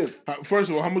the tip? First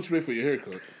of all, how much you pay for your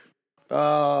haircut?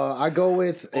 I go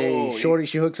with a shorty.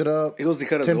 She hooks it up. He goes to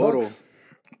cut his 10 auto. bucks.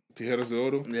 The head of the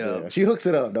auto? Yeah. Yeah, she hooks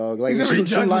it up, dog. Like He's already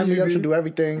she'll line judging me you, up. She'll dude. do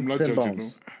everything. I'm not 10 judging,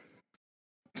 bones.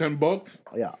 $10?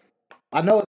 Yeah, I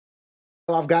know.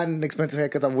 I've gotten expensive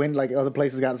haircuts. I've went like other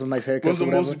places, gotten some nice haircuts. What's the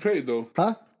or most whatever. you paid, though?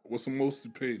 Huh? What's the most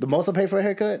you paid? The most I pay for a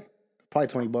haircut? Probably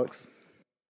 $20.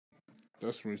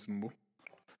 That's reasonable.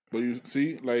 But you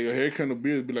see, like a haircut and a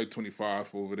beard would be like 25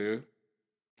 over there.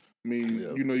 I mean,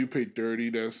 Yep. you know, you pay 30.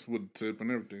 That's with the tip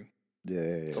and everything. Yeah.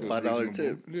 A So it's $5 reasonable.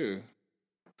 tip. Yeah.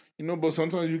 You know, but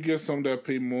sometimes you get some that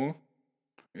pay more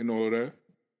and all that.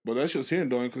 But that's just here in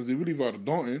Dalton, because if you leave out of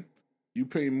Dalton, you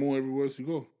pay more everywhere else you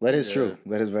go. That is true.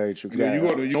 That is very true. Yeah, you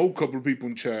got to know a couple of people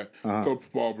in chat, Uh-huh. a couple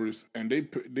of barbers, and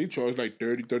they charge like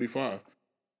 30, 35.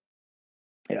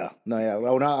 Yeah. No, yeah.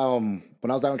 Well,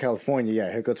 when I was out in California,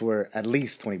 yeah, haircuts were at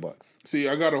least $20. See,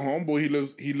 I got a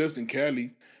homeboy. He lives in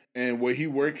Cali, and where he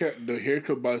work at, the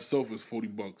haircut by itself is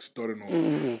 $40 starting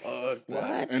off.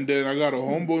 What? And then I got a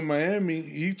homeboy in Miami.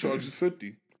 He charges 50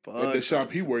 at the Fuck.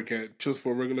 shop he work at just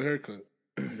for a regular haircut.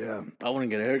 Yeah. I wouldn't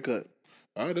get a haircut.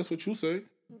 All right, that's what you say.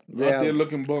 Out there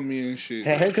looking bummy and shit.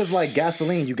 Haircut's like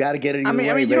gasoline. You gotta get it. I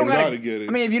mean, way, you don't baby. gotta get it.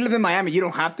 I mean, if you live in Miami, you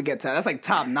don't have to get that. That's like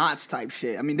top notch type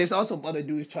shit. I mean, there's also other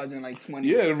dudes charging like 20.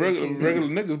 Yeah, regular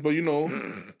niggas, but you know.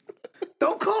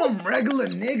 Don't call them regular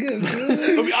niggas,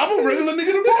 dude. I mean, I'm a regular nigga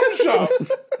in the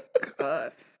barbershop.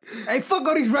 God. Hey, fuck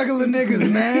all these regular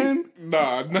niggas, man.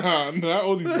 Nah, not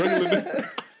all these regular niggas.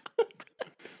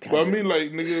 But I mean,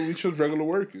 like, nigga, we just regular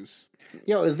workers.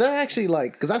 Yo, is there actually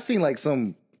like? Because I seen like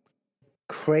some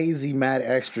crazy mad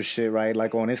extra shit, right?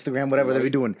 Like on Instagram, whatever they be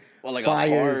doing. Well, like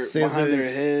fire, a heart scissors. behind their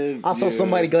head. I saw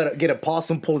somebody get a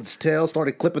possum, pull its tail,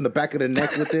 started clipping the back of the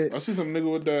neck with it. I see some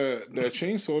nigga with that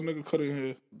chainsaw nigga cutting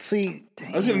hair. See,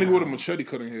 I seen a nigga with a machete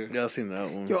cutting hair. Yeah, I seen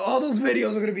that one. Yo, all those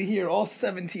videos are gonna be here, all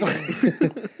 17 of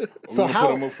them. so how?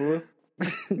 Put them up for real?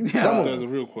 That's a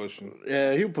real question.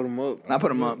 Yeah, he'll put them up. I put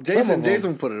them up.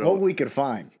 Jason put it up. What we could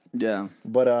find. Yeah.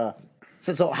 But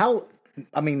so how?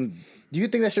 I mean, do you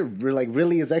think that shit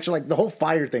really is actually like the whole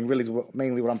fire thing? Really is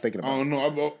mainly what I'm thinking I about.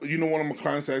 don't know. You know, one of my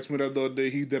clients asked me that the other day.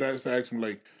 He did ask me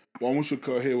like, "Why don't you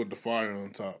cut hair with the fire on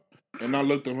top?" And I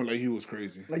looked at him like he was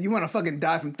crazy. Like, you want to fucking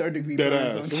die from third-degree Dead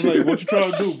burns, ass. don't I'm you? like, what you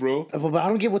trying to do, bro? But I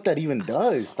don't get what that even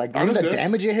does. Like, doesn't Honestly, that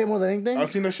damage your hair more than anything? I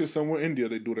seen that shit somewhere in India.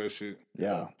 They do that shit.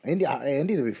 Yeah, India, they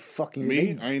be fucking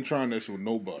Me, they I ain't trying that shit with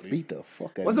nobody. beat the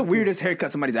fuck out. What's the of you. weirdest haircut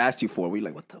somebody's asked you for? Where you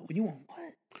like, what you want? What?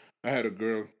 I had a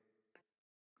girl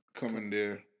come in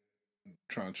there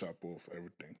trying to chop off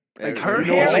everything. Like her You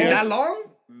know hair what like she that had? long?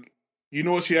 You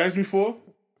know what she asked me for?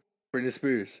 Britney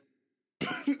Spears.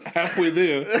 Halfway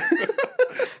there.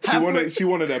 She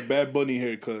wanted that Bad Bunny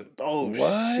haircut. Oh,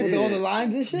 What? With all the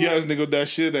lines and shit? Yes, nigga, that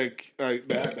shit that had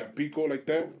that pico like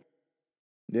that.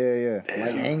 Yeah.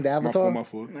 Like hang the avatar. My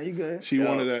fault. No, you good. She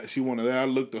wanted that. I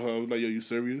looked at her. I was like, yo, you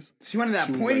serious? She wanted that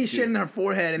She was pointy like, shit yeah. in her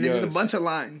forehead and then just a Yes. bunch of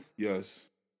lines. Yes.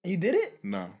 And you did it?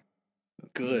 Nah.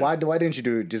 good. Why didn't you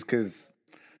do it? Just because?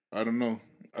 I don't know.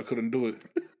 I couldn't do it.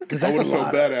 Because I that's would a have felt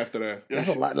lot. bad after that. That's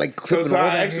a lot. Like Because clipping all I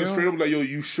that asked her hair straight off. up, like, yo,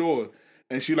 you sure?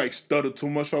 And she like stuttered too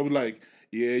much. So I was like,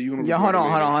 yeah, you gonna Yeah, hold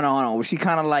regret it later. on. Was she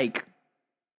kind of like,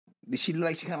 did she look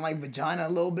like she kind of like vagina a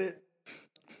little bit?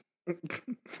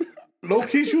 Low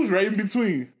key, she was right in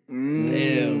between.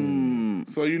 Damn.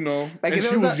 So you know, Like and if she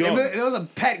there was, was a, young. if there was a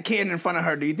pet kitten in front of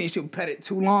her, do you think she would pet it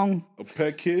too long? A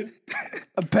pet kid,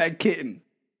 A pet kitten.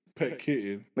 pet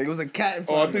kitten. Like it was a cat in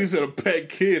front Oh, I of think you her. said a pet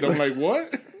kid. I'm like,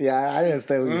 what? Yeah, I didn't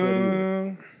understand what you said.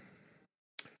 Either.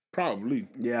 Probably,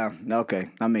 Yeah, okay.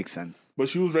 That makes sense. but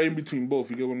she was right in between both.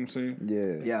 You get what I'm saying?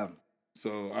 Yeah. Yeah.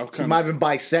 So I She kind might of have been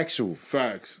bisexual.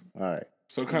 facts. All right.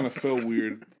 So it kind of felt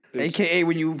weird. AKA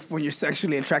when you're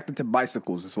sexually attracted to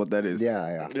bicycles is what that is.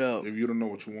 Yeah. Yeah. If you don't know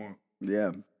what you want.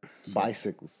 Yeah.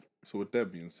 Bicycles. So with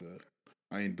that being said,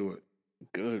 I ain't do it.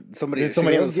 Good. Somebody Did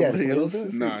somebody else? Yeah, Somebody somebody else.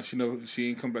 else? Nah, she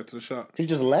ain't come back to the shop. She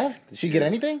just left? Did she get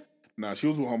anything? Nah, she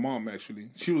was with her mom actually.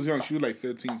 She was young. She was like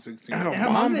 15, 16. Her I Her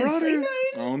mom didn't brought say her? nothing?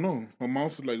 don't know. Her mom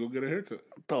was like, go get a haircut.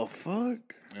 What the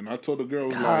fuck? And I told the girl, I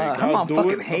was God, like, her I'll mom do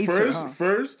fucking it. hates her, huh?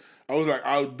 First, I was like,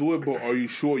 I'll do it, but are you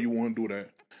sure you want to do that?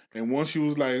 And once she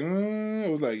was like, I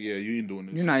was like, yeah, you ain't doing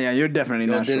this. You're not. Yeah, you're definitely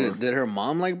Yo, not sure. did her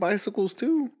mom like bicycles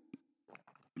too?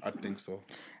 I think so.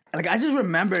 Like I just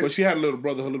remembered. But she had a little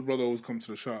brother. Her little brother always come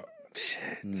to the shop,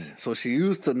 Shit. So she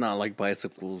used to not like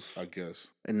bicycles, I guess.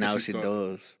 and now But she started-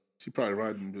 does. She probably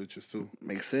ride them bitches too.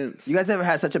 Makes sense. You guys ever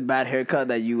had such a bad haircut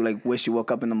that you like wish you woke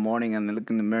up in the morning and then look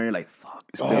in the mirror like fuck?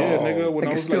 It's still, Yeah, nigga, when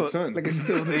I it's was still, like 10. like it's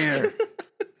still there.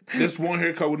 This one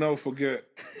haircut I will never forget.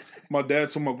 My dad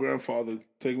told my grandfather,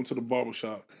 take him to the barber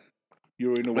shop. You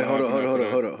already know what Wait, hold happened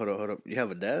after that. hold up. You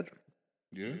have a dad?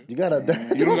 Yeah. You got a.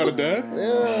 You don't got a dad?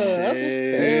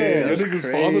 Yeah, Y'all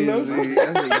niggas fatherless?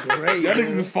 That's great. Y'all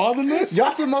niggas is fatherless?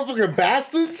 Y'all some motherfucking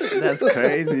bastards. That's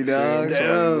crazy, dog. Sorry, Damn.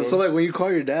 bro. So like when you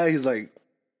call your dad, he's like,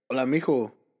 "Hola,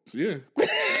 mijo." Yeah.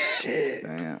 Shit.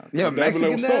 Damn. You have a My dad be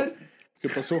Mexican like, dad?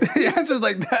 what's up? ¿Qué pasó? The answer's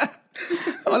like that.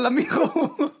 Hola,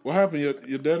 mijo. What happened?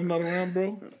 Your dad not around,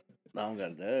 bro? I don't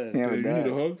got a dad. Yeah, Yeah, you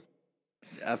need a hug?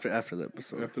 After the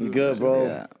episode. After You this good, bro?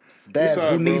 Yeah. Dads, What's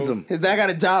up, who bro? needs them? His dad got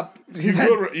a job.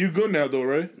 You good now, though,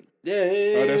 right? Yeah.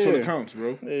 Oh, that's what it counts,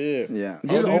 bro. Yeah. Yeah. You're Oh, the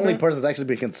do you only know? person that's actually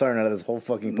been concerned out of this whole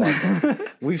fucking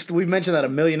podcast. we've mentioned that a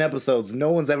million episodes.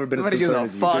 No one's ever been as Nobody gives concerned a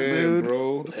as you. fuck. Damn, dude.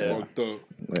 bro. That's fucked up.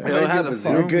 It happens,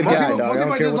 You're a good Most guy, people- dog. most I don't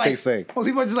people care just what they like- say. Most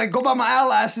people are just like, go buy my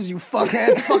eyelashes, you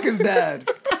fuckheads. Fuck his dad.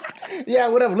 Yeah,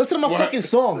 whatever. Listen to my What? fucking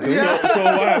song, dude. So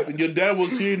what happened? Your dad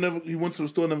was here, he went to the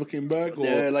store, never came back? Or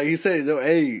Yeah, like he said,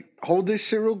 hey, hold this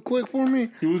shit real quick for me.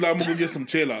 he was like, I'm going to go get some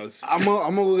chelas. I'm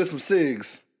gonna go get some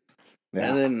cigs. Yeah.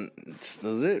 And then that's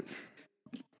it.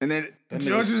 And then nigga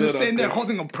George was stood just up sitting there there.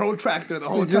 holding a protractor the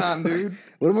whole Just- time, dude.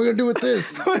 What am I gonna do with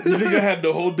this? The nigga had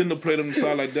the whole dinner plate on the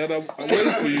side like that. I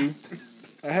waited for you.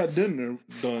 I had dinner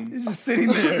done. He's just sitting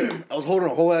there. I was holding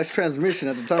a whole ass transmission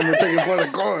at the time we were taking apart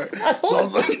the car. So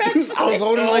I was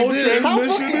holding like this.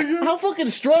 How fucking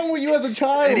strong were you as a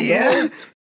child? Yeah.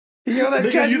 You know that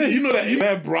Nigga, transmission? you know that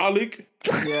man Brolic?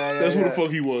 Yeah, That's who the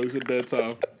fuck he was at that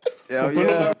time.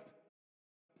 Yeah.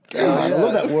 I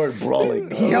love that word,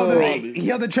 brawling. He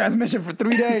held the transmission for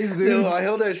 3 days, dude. Yo, I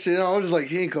held that shit. I was just like,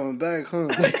 he ain't coming back, huh?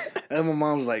 And my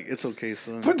mom was like, it's okay,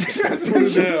 son. Put the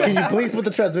transmission. Can you please put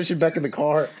the transmission back in the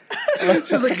car? She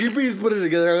was like, you please put it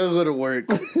together. I gotta go to work.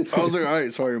 I was like, all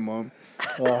right, sorry, mom.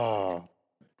 Oh,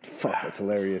 fuck, that's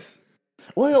hilarious.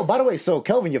 Well, yo, by the way, so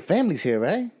Kelvin, your family's here,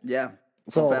 right? Yeah.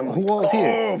 So who all's here?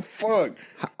 Oh, fuck.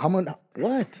 How much?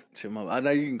 What? Shit, mom. Now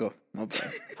you can go. Okay.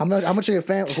 How much of your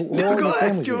family? Who all Go your ahead,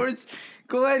 family? George.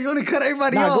 Go ahead. You want to cut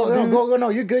everybody Nah, off, dude? go. No,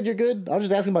 you're good. You're good. I was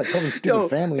just asking about Kelvin's stupid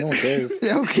family. No one cares.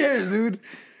 Yeah, who cares, dude?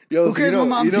 Yo, Who cares? My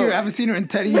mom's here. I haven't seen her in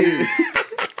 10 years.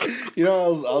 You know, I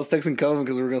was texting Kelvin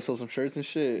because we were gonna sell some shirts and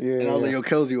shit. Yeah, and I was like, "Yo,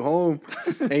 Kels, you home?"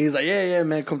 And he's like, "Yeah,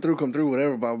 man, come through,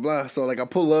 whatever, blah blah." So like, I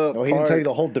pull up. Oh, he didn't tell you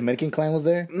the whole Dominican clan was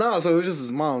there? No, so it was just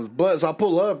his mom's. But so I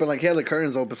pull up and like he had the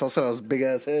curtains open, so I saw his big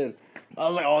ass head. I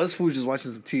was like, "Oh, this fool's just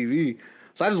watching some TV."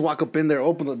 So I just walk up in there,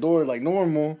 open the door like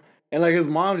normal, and like his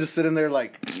mom just sitting there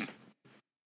like.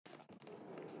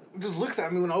 Just looks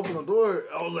at me when I open the door.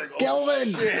 I was like, "Oh,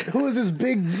 Kelvin, shit. who is this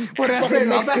big What did I say?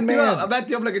 Mexican man? I backed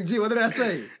you up like a G. What did I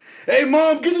say? Hey,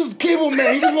 mom, get this cable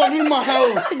man. He just walked in my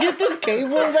house. Get this cable,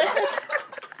 man.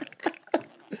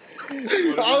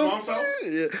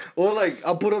 Yeah. Well, like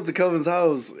I put up to Kelvin's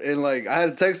house and like I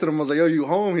had texted him. I was like, "Yo, you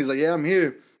home?" He's like, "Yeah, I'm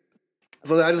here."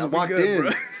 So then I just walked good, in.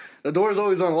 bro. The door's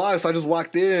always unlocked, so I just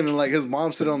walked in and like his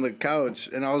mom sitting on the couch,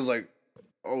 and I was like,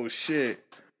 "Oh shit!"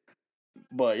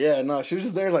 But yeah, no, she was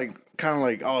just there, like kind of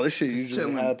like, "Oh, this shit usually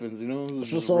chilling. happens," you know. It was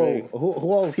just So great. who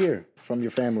all's here from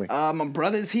your family? My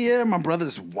brother's here. My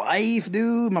brother's wife,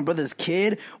 dude. My brother's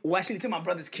kid. We actually took my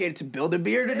brother's kid to build a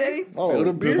beer today. Build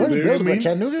a beer? Build a beer, Build man.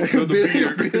 Chattanooga? Build a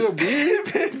beer.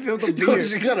 Build a Yo, beer.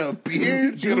 she got a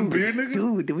beer. You got a beard, nigga?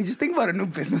 Dude, did we just think about a new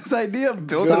business idea?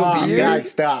 Build Stop, a beer.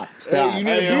 guys, stop. Hey, you need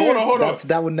Hey, a beer? hold on.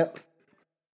 That would never.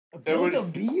 Build a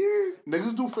beer?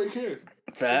 Niggas do fake hair.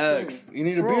 Facts. You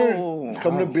need a Bro. beer?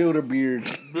 Come to build a beer.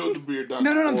 Build the beard.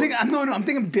 No, I'm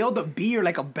thinking build a beer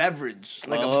like a beverage,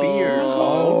 like a beer.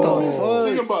 Oh,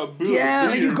 Think about build Yeah, a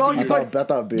like beer. you go, I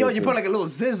thought beer. yo, you too. put like a little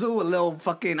zizzle, a little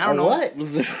fucking, I don't know. What? A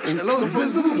little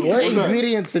zizzle. What What's that?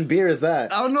 ingredients in beer is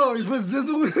that? I don't know, you put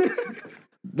zizzle.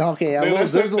 Okay, a Man, little that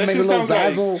zizzle, shit maybe a little sounds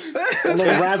like- zazzle, a little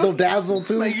razzle dazzle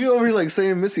too. Like you over here like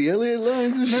saying Missy Elliott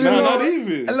lines and shit. Nah, not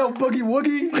even. A little boogie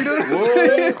woogie, you know what I'm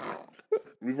saying?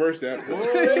 Reverse that.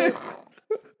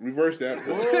 Reverse that.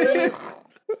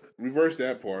 Reverse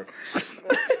that part.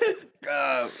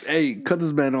 Hey, cut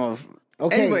this man off.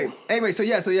 Okay. Anyway,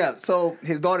 so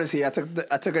his daughter's here. I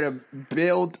took her to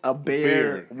build a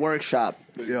bear workshop.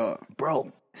 Yeah.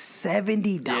 Bro,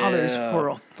 $70 Yeah. for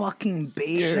a fucking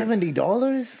bear.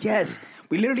 $70? Yes.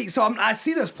 We literally, I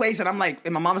see this place and I'm like,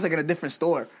 and my mom's like in a different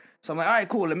store. So I'm like, all right,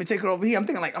 cool. Let me take her over here. I'm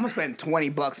thinking like, I'm gonna spend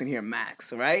 $20 in here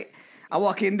max, right? I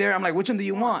walk in there. I'm like, which one do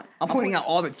you want? I'm pointing out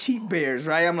all the cheap bears,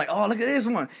 right? I'm like, oh, look at this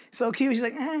one. So cute. She's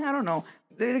like, I don't know.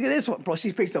 Look at this one. Bro,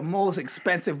 she picks the most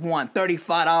expensive one,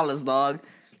 $35, dog.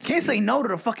 Can't say no to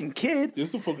the fucking kid.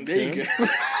 It's a fucking There you can.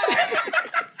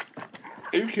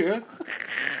 You can.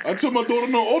 I tell my daughter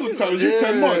no all the time. She's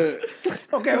 10 months.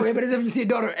 Okay, but as if you see a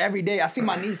daughter every day. I see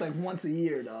my niece like once a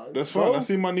year, dog. That's fine. I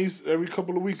see my niece every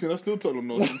couple of weeks, and I still tell them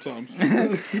no sometimes.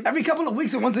 Every couple of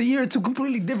weeks and once a year, two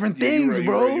completely different you're things, right,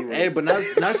 bro. you're right. Hey, but now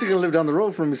she can live down the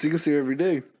road from me, so you can see her every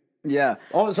day. Yeah,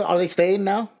 Oh, so are they staying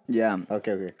now? yeah.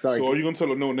 Okay. Sorry. So are you gonna tell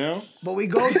her no now? But we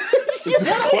go.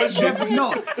 Question.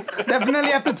 No,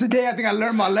 definitely after today, I think I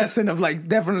learned my lesson of like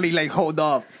definitely like hold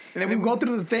off. And then we go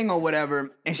through the thing or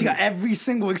whatever, and she got every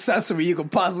single accessory you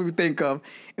could possibly think of.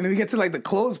 And then we get to like the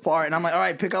clothes part, and I'm like, all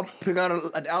right, pick out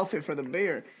an outfit for the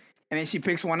bear. And then she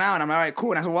picks one out, and I'm like, all right,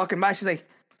 cool. And as we're walking by, she's like,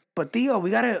 but Theo,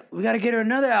 we gotta get her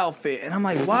another outfit. And I'm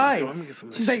like, why?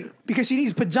 She's like, because she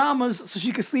needs pajamas so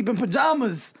she can sleep in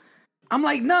pajamas. I'm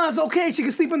like, nah, it's okay. She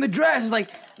can sleep in the dress. She's like,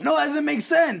 no, that doesn't make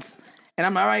sense. And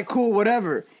I'm like, all right, cool,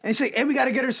 whatever. And she's like, and we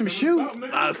gotta get her some shoes. Stop,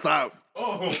 nigga. Stop.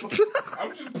 Oh,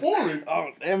 I'm just pouring. Oh,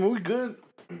 damn, we good.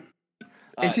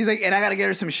 And she's like, and I gotta get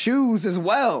her some shoes as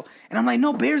well. And I'm like,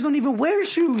 no, bears don't even wear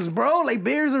shoes, bro. Like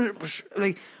bears are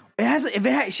like,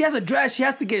 she has a dress, she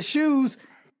has to get shoes.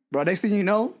 Bro, next thing you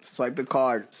know, swipe the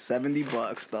card,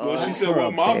 $70, dog. Well, she said,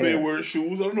 well, my bear wears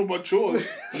shoes. I don't know about yours.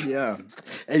 Yeah.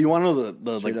 Hey, you want to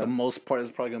know the most part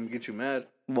that's probably gonna get you mad?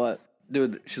 What?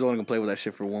 Dude, she's only gonna play with that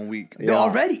shit for 1 week. Yeah.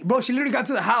 Already, bro. She literally got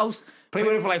to the house, played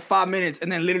with it for like 5 minutes,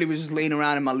 and then literally was just laying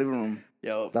around in my living room.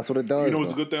 Yo, That's what it does. You know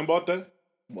what's though. a good thing about that?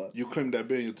 What? You claim that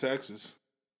bear in your taxes.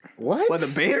 What? What,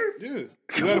 the bear? Yeah.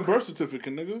 You got a birth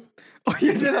certificate, nigga. Oh,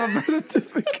 you did have a birth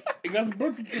certificate. You got a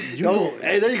birth certificate. Yo,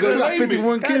 hey, there you go. You got Claim it.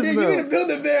 51 kids You gonna now.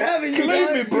 build a bear, haven't you? Claim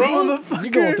dog? it, bro. Motherfucker.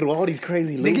 You going through all these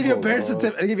crazy They give you a loopholes, birth dog.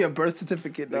 certificate. They give you a birth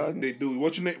certificate, dog. They do.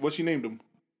 What you named them?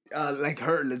 Like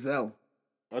her, Lizelle.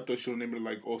 I thought she would name it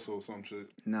like also or some shit.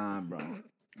 Nah, bro.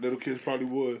 Little kids probably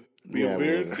would. Be Yeah, a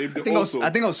bear. well. They I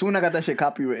think Osuna got that shit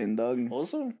copywritten, dog.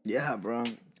 Also? Yeah, bro.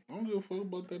 I don't give a fuck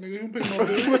about that nigga. He don't pay no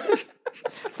bills.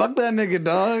 Fuck that nigga,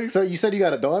 dog. So you said you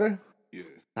got a daughter? Yeah,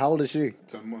 How old is she?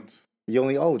 10 months. You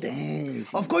only dang.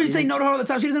 Of course you say no to her all the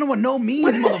time. She doesn't know what no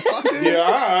means, motherfucker.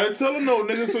 Yeah, I tell her no,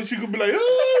 nigga, so she could be like,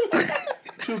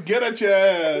 she'll get at your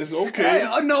ass. Okay.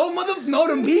 Hey, no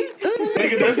to me.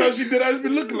 Nigga, that's how she did ass be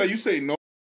looking like. You say no.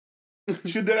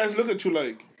 She did ass look at you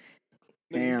like,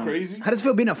 nigga, you Damn. crazy? How does it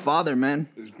feel being a father, man?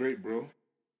 It's great, bro.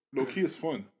 Low key is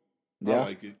fun. Yeah. I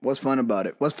like it. What's fun about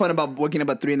it? What's fun about waking up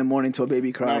at 3 a.m. to a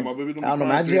baby Nah, crying? my baby don't be I don't know, crying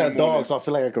man. I at just 3 got in a the morning. dog, so I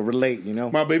feel like I could relate, you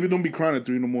know? My baby don't be crying at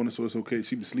 3 in the morning, so it's okay.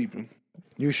 She be sleeping.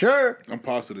 You sure? I'm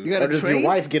positive. You got Or a does your train?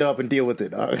 wife get up and deal with it,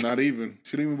 dog? Not even.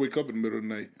 She don't even wake up in the middle of the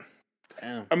night.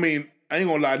 Damn. I mean, I ain't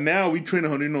gonna lie. Now we training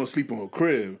her to not sleep in her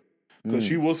crib. Because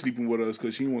she was sleeping with us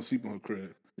because she didn't want to sleep in her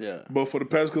crib. Yeah. But for the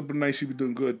past couple of nights, she be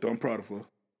doing good, though. I'm proud of her.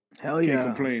 Hell yeah.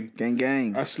 complain. Gang,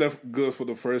 gang. I slept good for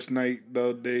the first night the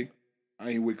other day. I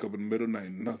ain't wake up in the middle of the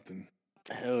night, nothing.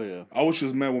 Hell yeah. I was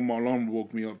just mad when my alarm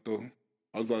woke me up, though.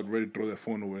 I was about ready to throw that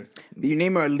phone away. Do you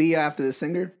name her Leah after the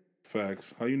singer?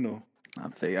 Facts. How you know? I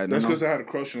don't That's know. because I had a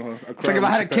crush on her. It's like if I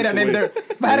had a kid, I named her.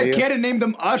 If I had a kid and named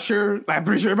them Usher, like, I'm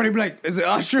pretty sure everybody would be like, "Is it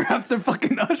Usher after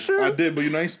fucking Usher?" I did, but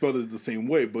I ain't spelled it the same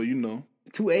way, but you know.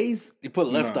 2 A's. You put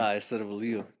left Nah. eye instead of a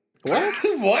Leo. What?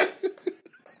 What?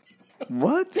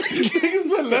 What? Niggas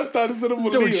said left eye instead of a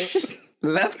Leo.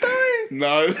 Left eye?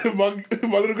 Nah, my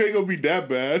little girl ain't gonna be that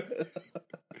bad.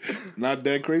 Not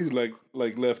that crazy like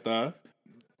left eye.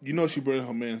 You know she burned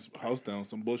her man's house down,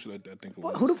 some bullshit like that. I think it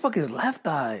was. Who the fuck is Left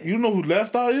Eye? You know who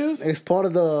left eye is? It's part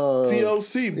of the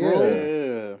TLC, bro.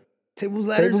 Yeah. Tables,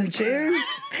 ladders, and chairs?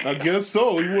 I guess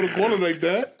so. You would have called it like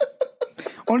that.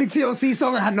 Only TLC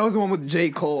song I know is the one with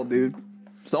J. Cole, dude.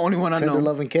 It's the only one I Tender know.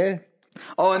 Love and Care.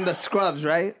 Oh, and the Scrubs,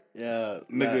 right? Yeah.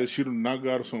 Nigga, she do not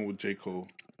got a song with J. Cole.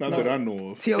 Not that I know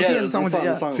of. TLC has a song with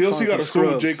TLC got a song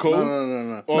with J. Cole?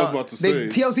 No. Oh, I was about to say.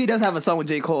 TLC does have a song with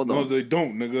J. Cole, though. No, they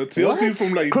don't, nigga. TLC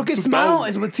from like Crooked 2000. Smile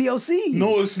is with TLC.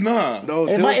 No, it's not. No,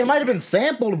 It might have been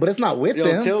sampled, but it's not with Yo,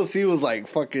 them. TLC was like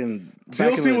fucking.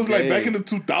 back in TLC the was like day. back in the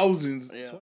 2000s.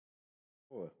 Yeah.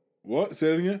 What?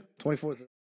 Say it again? 24.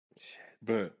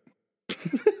 Bet.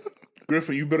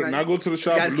 Griffin, you better not go to the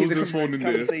shop and lose this phone in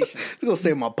there. You gonna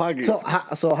save my pocket.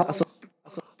 So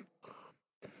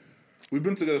We've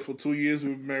been together for 2 years.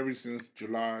 We've been married since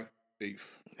July 8th.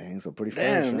 dang, so pretty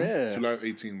Damn, fresh, huh? yeah. July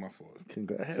 18th, my fault.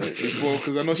 Congrats.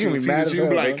 Because I know she You was be mad serious. as She would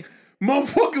be hell, like,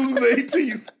 motherfucker, it was the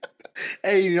 18th.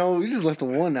 Hey, you know, we just left the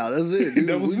one now. That's it. Dude.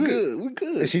 That was we it. Good. We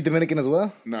good. Is she Dominican as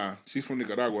well? Nah, she's from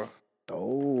Nicaragua.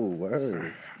 Oh,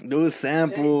 word. Do a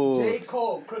sample. J.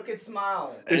 Cole, Crooked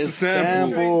Smile. It's a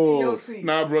sample. TLC.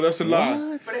 Nah, bro, that's a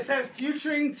lie. But it says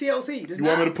featuring TLC. You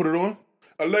want me to put it on?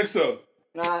 Alexa,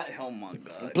 Nah, oh my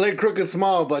god. Play Crooked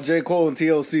Smile by J. Cole and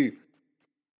TLC.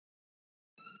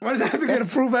 Why does that have to get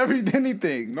approved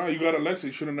anything? nah, you got Alexa.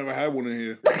 You should have never had one in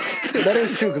here. That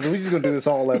is true, because we're just going to do this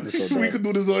all episode. We dog. could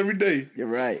do this every day. You're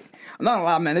right. I'm not gonna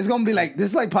lie, man. It's gonna be like, this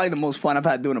is like probably the most fun I've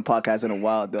had doing a podcast in a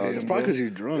while, dog. It's probably because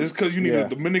you're drunk. It's because you need Yeah. a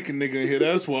Dominican nigga in here.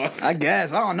 That's why. I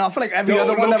guess. I don't know. I feel like every Yo,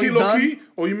 other one that we've done. low-key.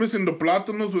 Oh, you missing the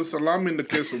plátanos with salami and the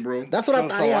queso, bro. That's what I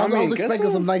thought. Yeah, I was salami and expecting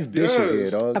queso? some nice dishes Yes. here,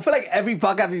 dog. I feel like every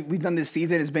podcast we've done this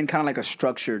season has been kind of like a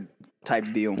structured type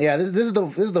deal. Yeah, this is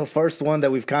the first one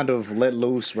that we've kind of let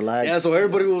loose, relax. Yeah, so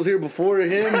everybody who was here before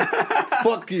him,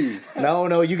 fuck you.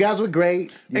 No, you guys were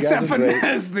great. You guys Except were for great.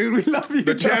 Ness, dude. We love you.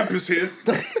 The dog. champ is here.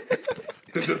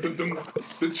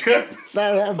 The champ.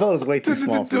 That boat is way too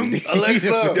small for me. They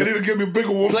Alexa, need to give me a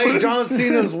bigger one. play John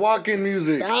Cena's walk-in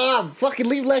music. Fucking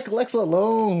leave Alexa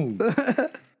alone.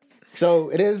 So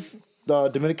it is the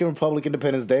Dominican Republic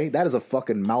Independence Day. That is a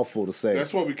fucking mouthful to say.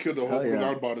 That's why we killed the whole. yeah.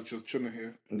 Forgot about it. Just chilling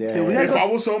here. yeah. Dude, we gotta If go- I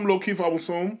was home, low key, if I was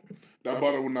home, that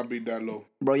bottle would not be that low.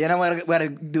 Bro, you know what we gotta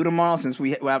do tomorrow since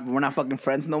we're not fucking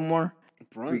friends no more?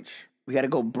 Brunch. We gotta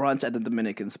go brunch at the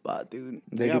Dominican spot, dude.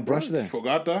 They got do brunch brunch. there.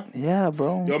 Fogata. Yeah,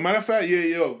 bro. Yo, matter of fact,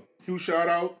 yo, huge shout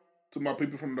out to my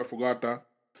people from the Fogata.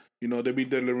 You know, they be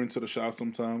delivering to the shop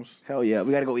sometimes. Hell yeah.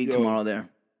 We gotta go eat Yo. tomorrow there.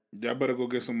 Y'all better go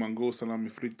get some mango salami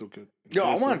frito. Yo,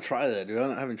 I want to try that, dude.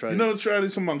 I haven't tried You it. never tried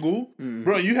some mango?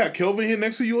 Bro, you had Kelvin here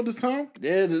next to you all this time?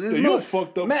 Yeah, this Yo, you're a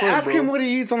fucked up Man, friend, ask bro. him what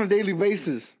he eats on a daily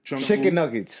basis. Junk Chicken food.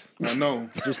 nuggets. I know.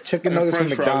 Just chicken And nuggets from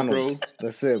french fries, McDonald's. bro.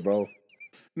 That's it, bro.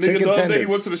 Nigga, Chicken the other day he tenders.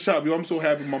 went to the shop. Yo, I'm so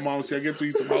happy my mom said I get to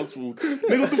eat some house food.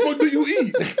 Nigga, what the fuck do you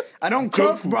eat? I don't Junk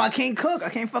cook, food. bro. I can't cook. I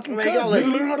can't fucking Man, cook. y'all like-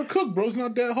 Nigga, learn how to cook, bro. It's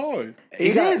not that hard.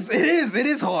 It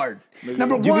is hard.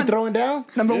 Number You be one. throwing down?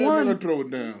 Number Yeah, one. nigga, throw it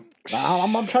down.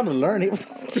 I'm trying to learn it.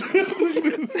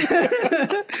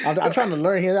 I'm trying to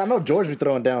learn here. I know George be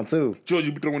throwing down too. George,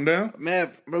 you be throwing down?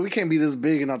 Man, bro, we can't be this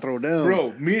big and not throw down.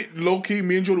 Bro, me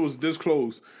and Jordan was this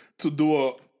close to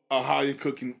do a high-end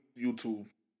cooking YouTube.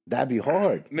 That'd be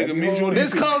hard. Nigga, me and Jordan.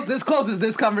 This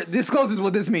closes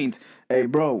what this means. Hey,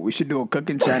 bro, we should do a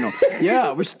cooking channel.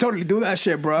 Yeah, we should totally do that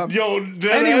shit, bro. Yo,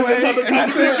 Anyway, that's how the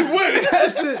conversation went.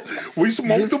 That's it. We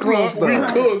smoked This the blunt, close, we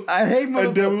though. cooked. I hate And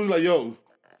then motherfuckers. we was like, yo,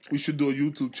 we should do a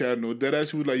YouTube channel. That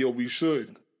actually was like, yo, we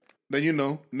should. Then, you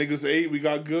know, niggas ate, we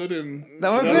got good, and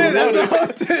That was it. That's the whole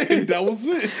thing. That was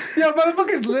it. Yo,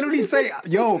 motherfuckers literally say,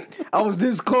 yo, I was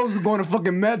this close to going to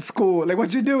fucking med school. Like,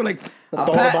 what you do? Like, Thought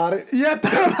about it. Yeah,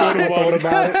 thought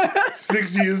about it.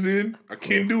 6 years in, I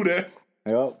can't do that.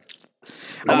 Yep.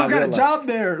 I almost got a realize. job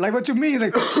there. Like, what you mean?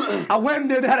 Like, I went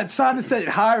there, they had a sign that said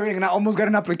hiring, and I almost got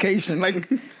an application. Like,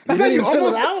 that's not you You fill it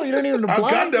almost. out. You don't even I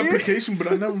apply. got the application,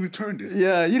 but I never returned it.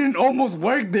 Yeah, you didn't almost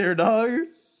work there, dog.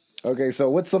 Okay, so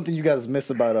what's something you guys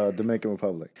miss about Dominican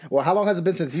Republic? Well, how long has it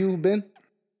been since you've been?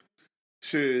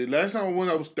 Shit, last time I went,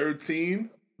 I was 13,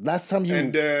 Last time you.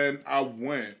 and then I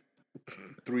went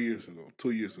 3 years ago,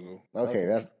 2 years ago. Okay,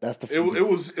 that's the. It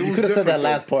was. You could have said that different,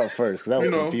 last part first because that was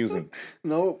You know. confusing.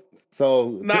 No.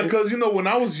 So Nah, because, you know, when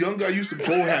I was younger, I used to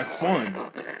go have fun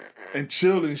and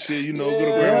chill and shit, you know, go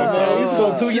to grandma's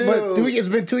house. So 2 years, but chill. it's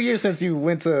been 2 years since you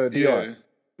went to DR. Yeah.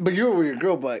 But you were with your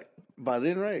girl by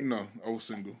then, right? No, I was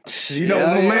single. You know what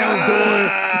my man was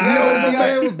doing. You know what my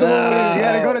man was doing. You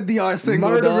had to go to DR single,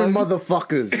 Murdering dog.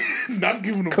 motherfuckers, Not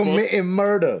giving a fuck. committing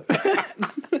murder.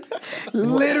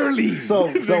 Literally. So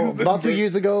about 2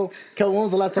 years ago, Kel, when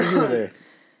was the last time you were there?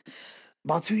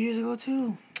 About 2 years ago,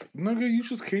 too. Nigga, you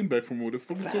just came back from what the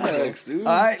fuck was Facts, dude. All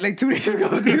right, like 2 days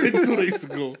ago, dude. 2 days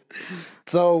ago.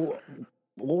 So,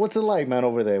 what's it like, man,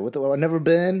 over there? I've never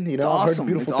been. You know, I've awesome.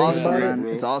 heard beautiful It's things awesome, about it. man.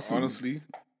 Bro, It's awesome. Honestly,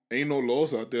 ain't no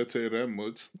laws out there, tell you that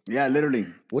much. Yeah, literally.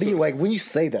 What do you like when you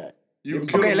say that? You can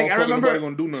kill Okay, a like, I motherfucker, remember- nobody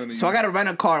gonna do nothing to So you. I got to rent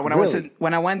a car when Really?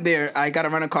 I went there. I got to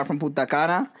rent a car from Punta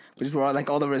Cana, which is where like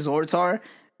all the resorts are,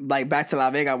 like back to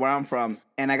La Vega where I'm from.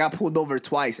 And I got pulled over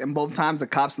twice, and both times the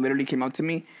cops literally came up to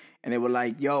me and they were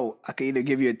like, "Yo, I could either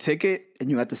give you a ticket and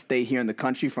you have to stay here in the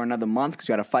country for another month because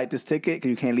you got to fight this ticket because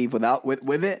you can't leave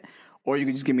with it, or you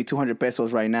could just give me 200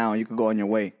 pesos right now and you could go on your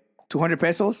way." 200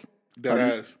 pesos. That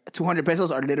ass. 200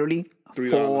 pesos are literally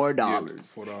 $3. $4. Yeah,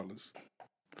 $4.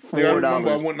 Yeah, I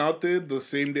remember I $4. went out there the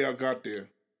same day I got there.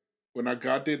 When I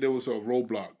got there was a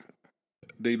roadblock.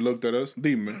 They looked at us.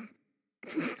 Demon,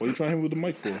 what are you trying to hit with the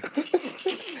mic for?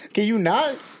 Can you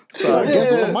not? Sorry.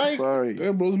 Guess what, Mike? Sorry.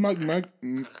 Damn, bro, it's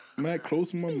Mac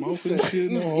close to my mouth and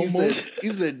shit. No homo.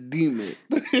 He's a demon.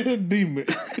 Demon.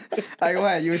 All right, go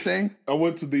ahead. You were saying? I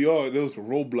went to DR. There was a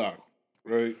roadblock,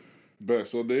 right?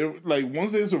 Best. So they like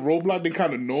once there's a roadblock, they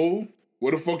kind of know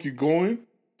where the fuck you going.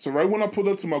 So right when I pulled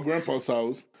up to my grandpa's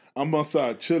house, I'm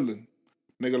outside chilling.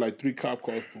 Nigga, like 3 cop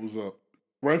cars pulls up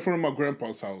right in front of my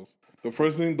grandpa's house.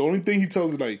 The only thing he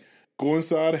tells me like go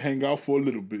inside, hang out for a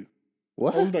little bit.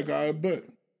 What? I was like, I bet.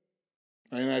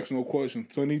 I ain't asking no question.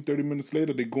 20, 30 minutes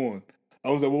later, they gone. I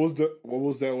was like, what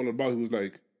was that all about? He was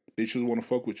like, they just want to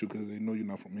fuck with you because they know you're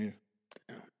not from here.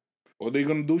 All they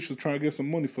gonna do is just try to get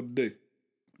some money for the day.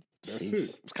 That's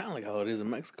it. It's kind of like how it is in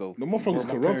Mexico. The motherfuckers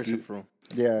Where my parents are corrupted. from.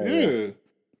 Yeah. Yeah.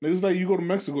 Niggas like, you go to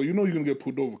Mexico, you know you're gonna get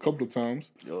pulled over a couple of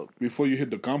times Yup. before you hit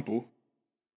the campo.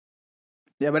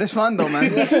 Yeah, but it's fun though,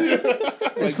 man.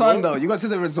 It's fun though. You go to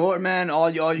the resort, man. All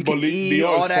you can But eat, DR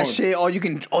all is that fun. shit. All you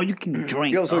can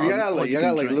drink. Yo, so dog. y'all got All like you y'all got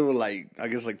can like drink. little like I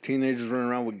guess like teenagers running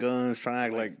around with guns trying to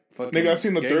act like fucking Nigga, I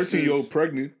seen a gangsters. 13-year-old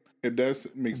pregnant, if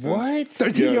that makes sense. What?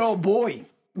 13-year-old boy.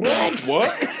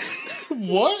 What?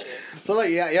 What? So like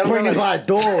yeah, y'all don't Pregnant know, by a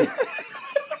dog.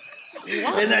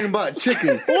 ain't nothing but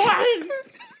chicken.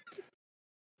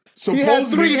 He had 3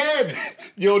 Supposedly, heads.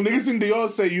 yo, niggas in DR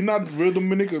say you're not real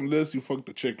Dominican unless you fuck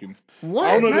the chicken. What?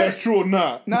 I don't know if that's true or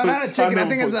not. No, not a chicken. I know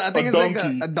think it's for like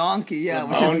donkey. a donkey. Yeah,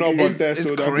 which I don't is- know about is- that, is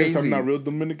so I guess I'm crazy. not real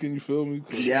Dominican, you feel me?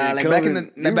 Yeah, like Kelvin, back in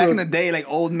the you back in real- the day, like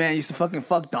old man used to fucking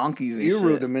fuck donkeys and You're shit.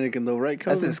 real Dominican though, right? That's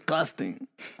Kelvin? disgusting.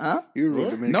 Huh? You're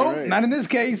real Dominican, No, right? not in this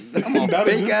case. I'm a Not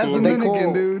in fake this ass story.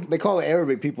 Dominican, dude. They call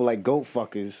Arabic people like goat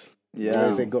fuckers. Yeah.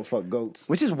 They say goat fuck goats.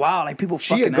 Which is wild. Like people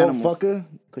She a fucking goat animals. fucker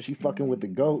because she fucking with the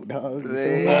goat, dog. You feel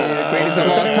me? Yeah, greatest of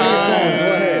all Go time.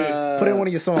 ahead. Put in one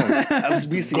of your songs. That's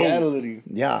bestiality.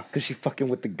 Yeah, because she fucking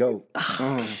with the goat.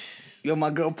 Yo, my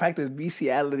girl practiced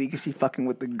bestiality because she fucking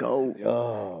with the goat.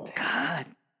 Oh. God.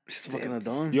 She's fucking a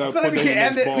don. You gotta I feel put like that in your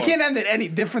next bar. we can't end it any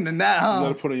different than that, You huh?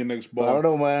 gotta put it in your next I bar. don't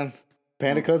know, man.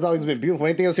 PandaCutz always been beautiful.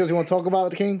 Anything else you want to talk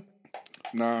about, King?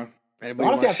 Nah. Anybody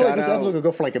Honestly, I want feel like shout this out? episode could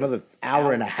go for like another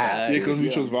hour and a half. Yeah, because we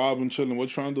just vibing, chilling. What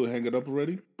you trying to do? Hang it up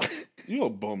already? You a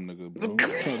bum nigga, bro.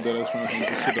 Trying to dead ass trying to hang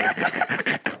this shit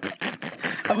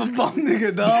up. I'm a bum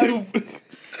nigga, dog.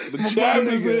 The chat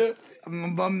is here. I'm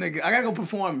a bum nigga. I gotta go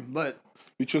perform, but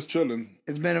We just chilling.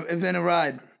 it's been a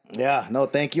ride. Yeah, no,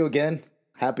 thank you again.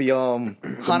 Happy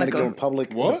Dominican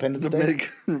Republic What? Independence Day. Dominican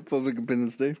Republic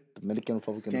Independence Day. Dominican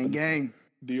Republic Gang Independence gang.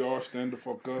 DR, stand the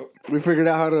fuck up. We figured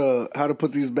out how to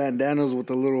put these bandanas with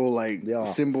the little like Yeah.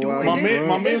 symbol Dude, out. My in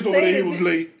front. man's over there, he was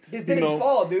late. This You didn't know.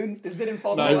 fall, dude. This didn't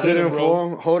fall. Nah, down. This didn't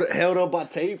bro. fall. Held up by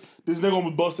tape. This nigga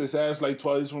almost bust his ass like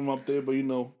twice from up there, but you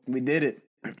know. We did it.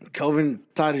 Kelvin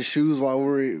tied his shoes while we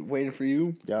were waiting for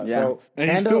you. Day. Yeah. So And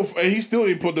Panda, he still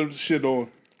didn't put the shit on.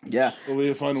 Yeah. Over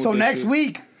here fighting So with that next shit.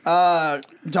 week,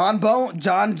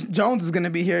 John Jones is gonna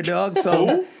be here, dog.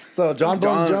 So so John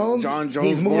Bones Jones. John Jones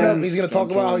He's moving up. Bones. He's gonna talk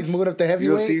John about how he's Jones. moving up to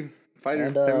heavyweight. UFC fighter.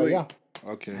 And heavyweight. yeah.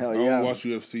 Okay. Hell I yeah. don't watch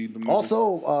UFC. Them niggas.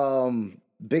 Also,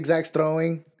 Big Zach's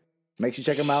throwing. Make sure you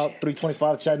check him out.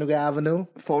 325 Chattanooga Avenue.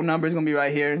 phone number is gonna be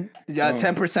right here. You got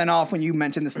 10% off when you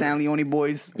mention the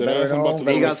StanleyOniBoyz. That ass, I'm about to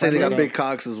And you go gotta say they got right big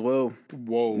cocks as well. now.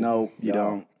 Whoa. No, you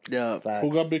don't. Yeah. Facts.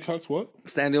 Who got big cocks? What?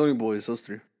 StanleyOniBoyz, those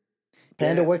three.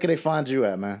 Panda, Yeah. where can they find you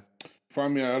at, man?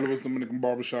 Find me at Elvis Dominican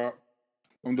Barbershop.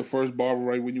 I'm the first barber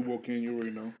right when you walk in. You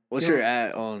already know. What's your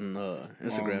ad on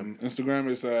Instagram? Instagram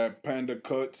is at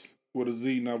PandaCutz with a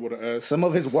Z, not with an S. Some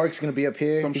of his work's gonna be up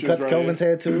here. Some He shit's cuts right Kelvin's here.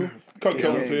 hair too. Cut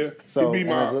Kelvin's hair. So, He be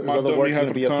and his my other dummy work's half gonna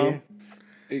of be the up time. here.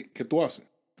 Hey, ¿qué tú haces?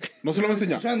 No se lo voy a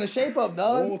enseñar. Trying to shape up,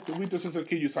 dog. Oh, tuviste ese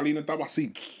cerquillo y Salina estaba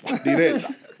así. Directa.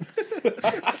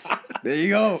 There you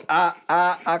go.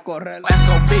 A correr.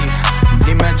 SOB,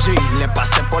 dime G, le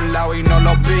pasé por lado y no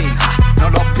lo vi, no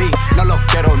lo vi, no lo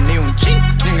quiero ni un chin,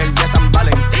 ni en el de San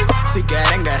Valentín. Si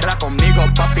quieren guerra conmigo,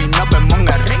 papi, nos vemos en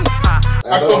el ring.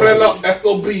 A correr la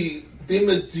SOB,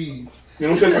 dime G. Yo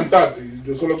no sé cantarte,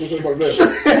 yo solo que soy barbero.